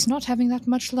 He's not having that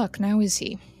much luck now, is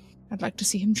he? I'd like to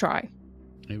see him try.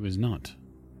 It was not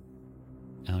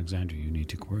Alexander you need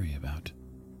to worry about.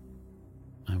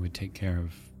 I would take care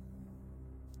of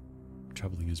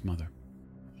troubling his mother.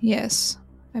 Yes,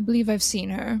 I believe I've seen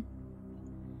her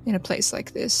in a place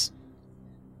like this.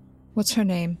 What's her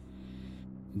name?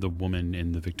 The woman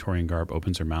in the Victorian garb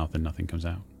opens her mouth and nothing comes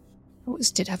out.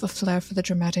 Always did have a flair for the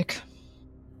dramatic.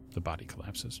 The body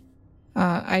collapses.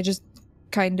 I just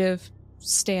kind of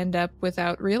stand up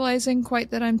without realizing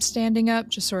quite that I'm standing up,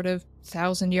 just sort of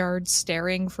 1,000 yards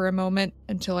staring for a moment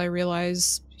until I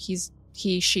realize she's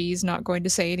not going to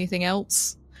say anything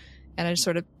else. And I just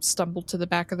sort of stumble to the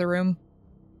back of the room,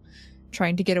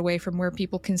 trying to get away from where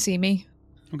people can see me.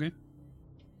 Okay.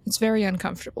 It's very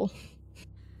uncomfortable.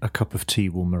 A cup of tea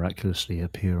will miraculously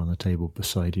appear on the table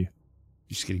beside you.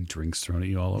 You're just getting drinks thrown at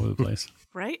you all over the place.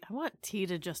 Right? I want tea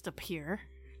to just appear.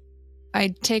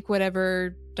 I take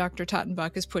whatever Dr.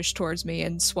 Tottenbach has pushed towards me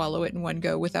and swallow it in one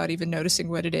go without even noticing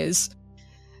what it is.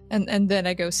 And then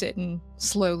I go sit and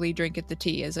slowly drink at the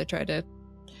tea as I try to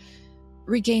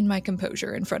regain my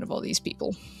composure in front of all these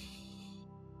people.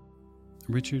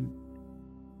 Richard,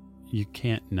 you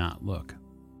can't not look.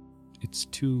 It's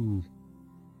too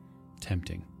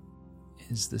tempting.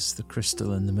 Is this the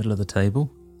crystal in the middle of the table?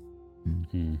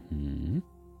 Mm-hmm.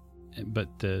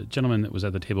 But the gentleman that was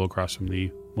at the table across from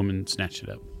the woman snatched it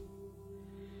up.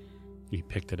 He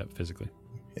picked it up physically.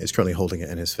 He's currently holding it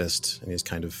in his fist, and he's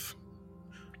kind of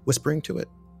whispering to it.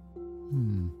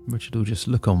 Richard will just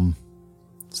look on,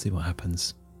 see what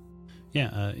happens.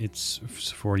 Yeah, it's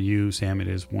for you, Sam. It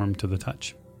is warm to the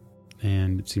touch,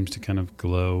 and it seems to kind of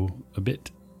glow a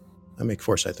bit. I make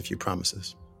Forsyth a few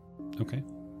promises. Okay.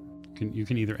 You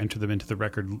can either enter them into the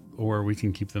record, or we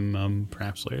can keep them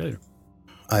perhaps later.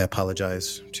 I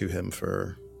apologize to him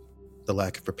for the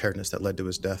lack of preparedness that led to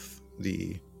his death,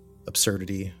 the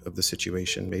absurdity of the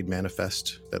situation made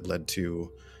manifest that led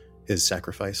to his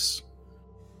sacrifice,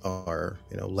 our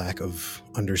lack of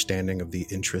understanding of the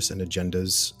interests and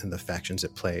agendas and the factions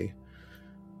at play,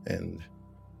 and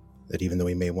that even though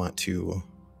we may want to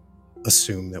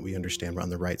assume that we understand we're on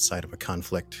the right side of a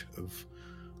conflict of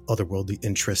otherworldly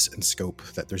interests and scope,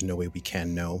 that there's no way we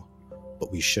can know,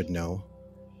 but we should know,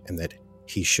 and that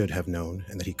he should have known,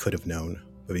 and that he could have known,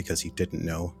 but because he didn't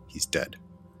know, he's dead.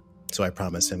 So I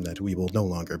promise him that we will no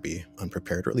longer be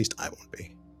unprepared, or at least I won't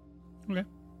be. Okay.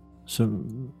 So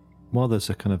while there's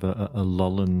a kind of a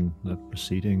lull in the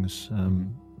proceedings,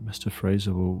 Mr.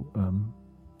 Fraser will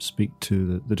speak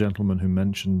to the gentleman who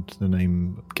mentioned the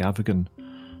name Gavigan.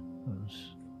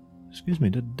 Excuse me,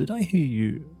 did I hear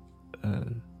you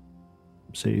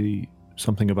say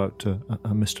something about a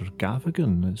Mr.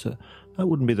 Gavigan? That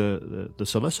wouldn't be the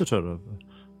solicitor of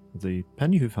the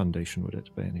Penhew Foundation, would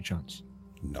it, by any chance?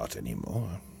 Not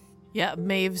anymore. Yeah,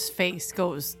 Maeve's face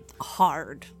goes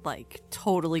hard, like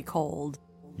totally cold.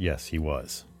 Yes, he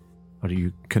was. Are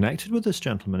you connected with this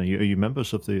gentleman? Are you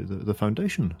members of the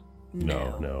foundation?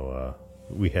 No.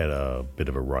 We had a bit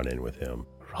of a run-in with him.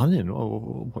 Run-in?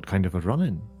 Oh, what kind of a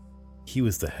run-in? He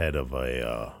was the head of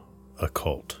a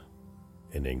cult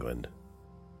in England.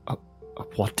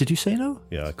 What did you say now?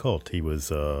 Yeah, a cult. He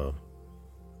was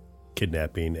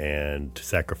kidnapping and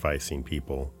sacrificing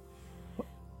people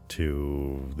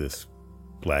to this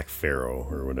Black Pharaoh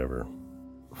or whatever.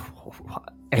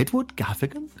 Edward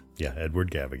Gavigan? Yeah, Edward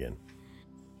Gavigan.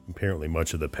 Apparently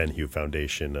much of the Penhew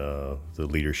Foundation, the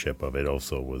leadership of it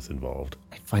also was involved.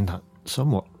 I find that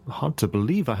somewhat hard to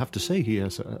believe. I have to say he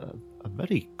has a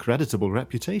very creditable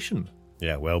reputation.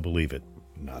 Yeah, well, believe it.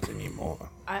 Not anymore.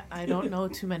 I don't know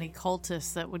too many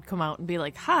cultists that would come out and be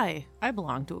like, "Hi, I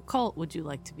belong to a cult. Would you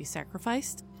like to be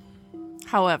sacrificed?"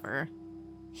 However,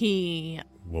 he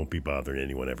won't be bothering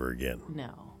anyone ever again.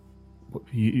 No.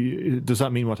 Does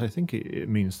that mean what I think it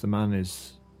means? The man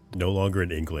is no longer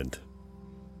in England.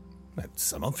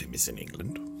 Some of him is in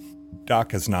England.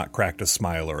 Doc has not cracked a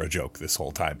smile or a joke this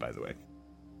whole time, by the way.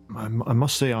 I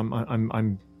must say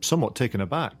I'm somewhat taken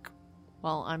aback.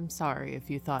 Well, I'm sorry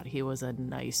if you thought he was a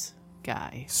nice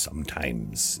guy.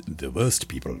 Sometimes the worst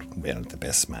people wear the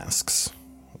best masks,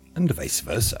 and vice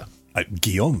versa.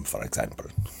 Guillaume, for example.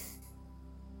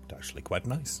 Actually quite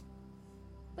nice.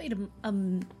 Wait,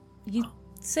 you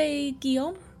say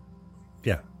Guillaume?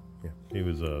 Yeah. He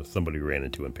was somebody we ran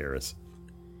into in Paris.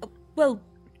 Well,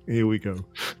 here we go.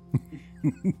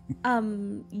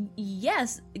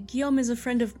 Yes, Guillaume is a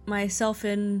friend of myself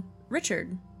and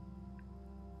Richard.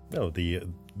 No, the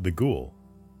ghoul.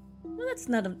 Well, that's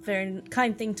not a very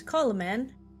kind thing to call a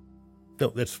man. No,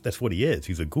 that's what he is.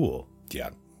 He's a ghoul. Yeah.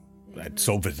 And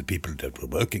so were the people that were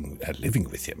working and living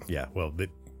with him. Yeah, well,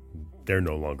 they're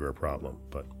no longer a problem,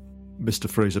 but... Mr.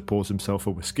 Fraser pours himself a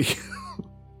whiskey.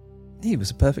 He was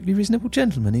a perfectly reasonable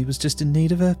gentleman. He was just in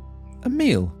need of a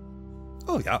meal.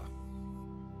 Oh, yeah.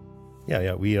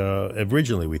 Yeah. We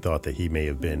originally we thought that he may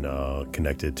have been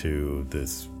connected to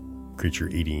this creature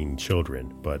eating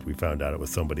children, but we found out it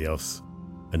was somebody else,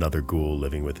 another ghoul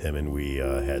living with him, and we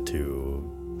had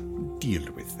to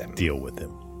deal with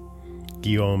them.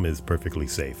 Guillaume is perfectly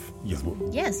safe. Yes.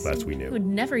 Last we knew. He would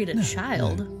never eat a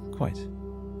child. No, quite.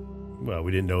 Well,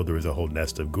 we didn't know there was a whole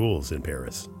nest of ghouls in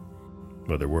Paris.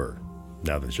 Well, there were.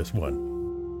 Now there's just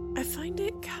one. I find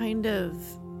it kind of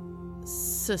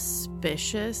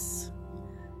suspicious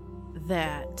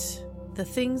that the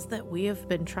things that we have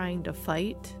been trying to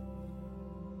fight,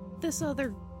 this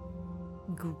other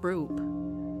group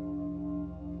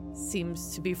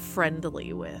seems to be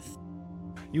friendly with.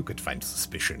 You could find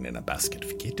suspicion in a basket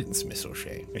of kittens, Miss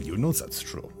O'Shea, and you know that's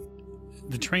true.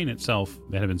 The train itself,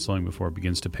 that had been slowing before,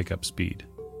 begins to pick up speed.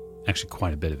 Actually,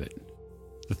 quite a bit of it.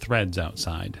 The threads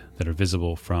outside that are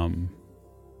visible from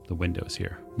the windows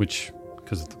here, which,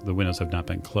 because the windows have not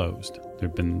been closed,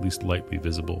 they've been at least lightly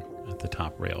visible at the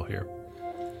top rail here,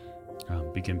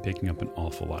 begin picking up an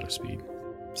awful lot of speed.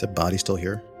 Is that body still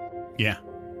here? Yeah.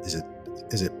 Is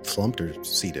it slumped or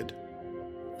seated?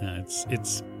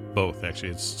 It's both,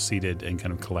 actually. It's seated and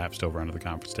kind of collapsed over onto the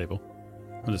conference table,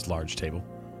 on this large table.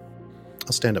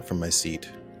 I'll stand up from my seat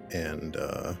and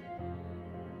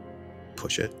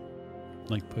push it.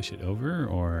 Like push it over,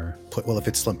 or? Well, if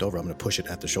it's slumped over, I'm going to push it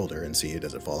at the shoulder and see,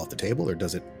 does it fall off the table, or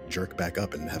does it jerk back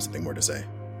up and have something more to say?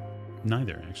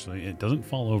 Neither, actually. It doesn't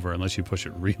fall over unless you push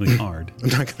it really hard. I'm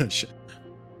not going to...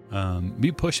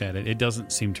 You push at it. It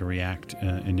doesn't seem to react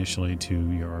initially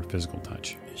to your physical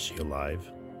touch. Is she alive?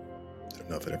 I don't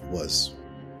know if it ever was.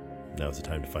 Now's the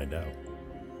time to find out.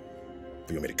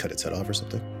 You want me to cut its head off or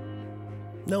something?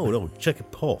 No, check a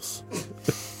pulse.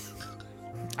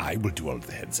 I will do all of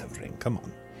the head severing. Come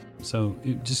on. So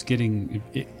just getting,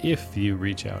 if you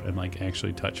reach out and like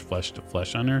actually touch flesh to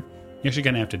flesh on her, you're actually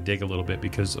going to have to dig a little bit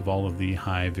because of all of the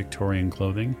high Victorian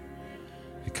clothing.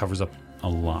 It covers up a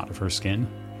lot of her skin.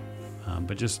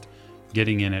 But just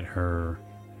getting in at her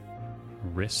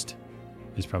wrist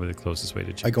is probably the closest way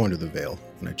to check. I go under the veil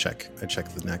and I check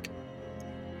the neck.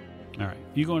 All right,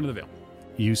 you go into the veil.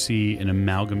 You see an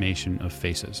amalgamation of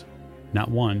faces.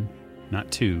 Not one, not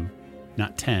two,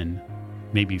 not 10,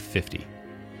 maybe 50.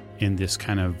 In this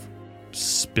kind of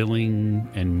spilling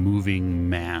and moving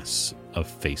mass of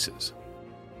faces.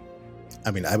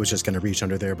 I mean, I was just going to reach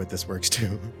under there, but this works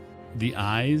too. The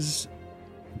eyes,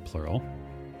 plural,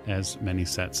 as many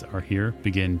sets are here,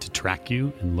 begin to track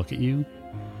you and look at you.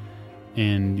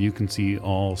 And you can see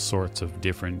all sorts of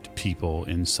different people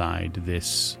inside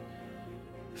this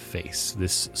face,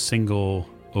 this single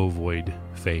ovoid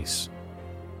face.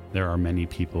 There are many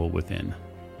people within.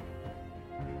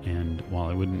 And while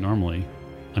I wouldn't normally,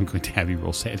 I'm going to have you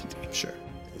roll sanity. Sure,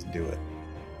 let's do it.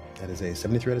 That is a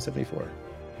 73 out of 74.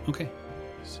 Okay.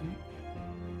 So,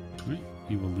 all right,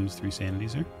 you will lose 3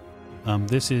 sanities here.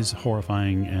 This is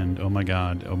horrifying and oh my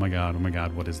god,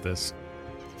 what is this?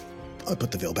 I'll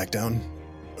put the veil back down.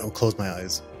 I'll close my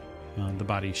eyes. The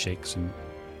body shakes and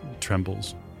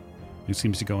trembles. It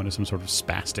seems to go into some sort of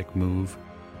spastic move.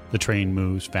 The train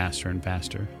moves faster and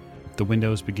faster. The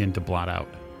windows begin to blot out,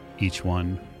 each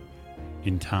one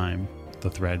in time.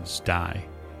 The threads die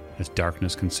as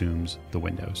darkness consumes the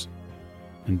windows.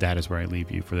 And that is where I leave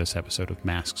you for this episode of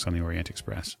Masks on the Orient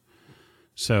Express.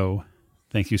 So,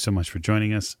 thank you so much for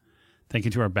joining us. Thank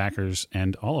you to our backers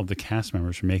and all of the cast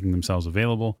members for making themselves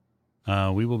available.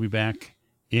 We will be back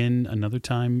in another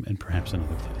time and perhaps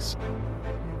another place.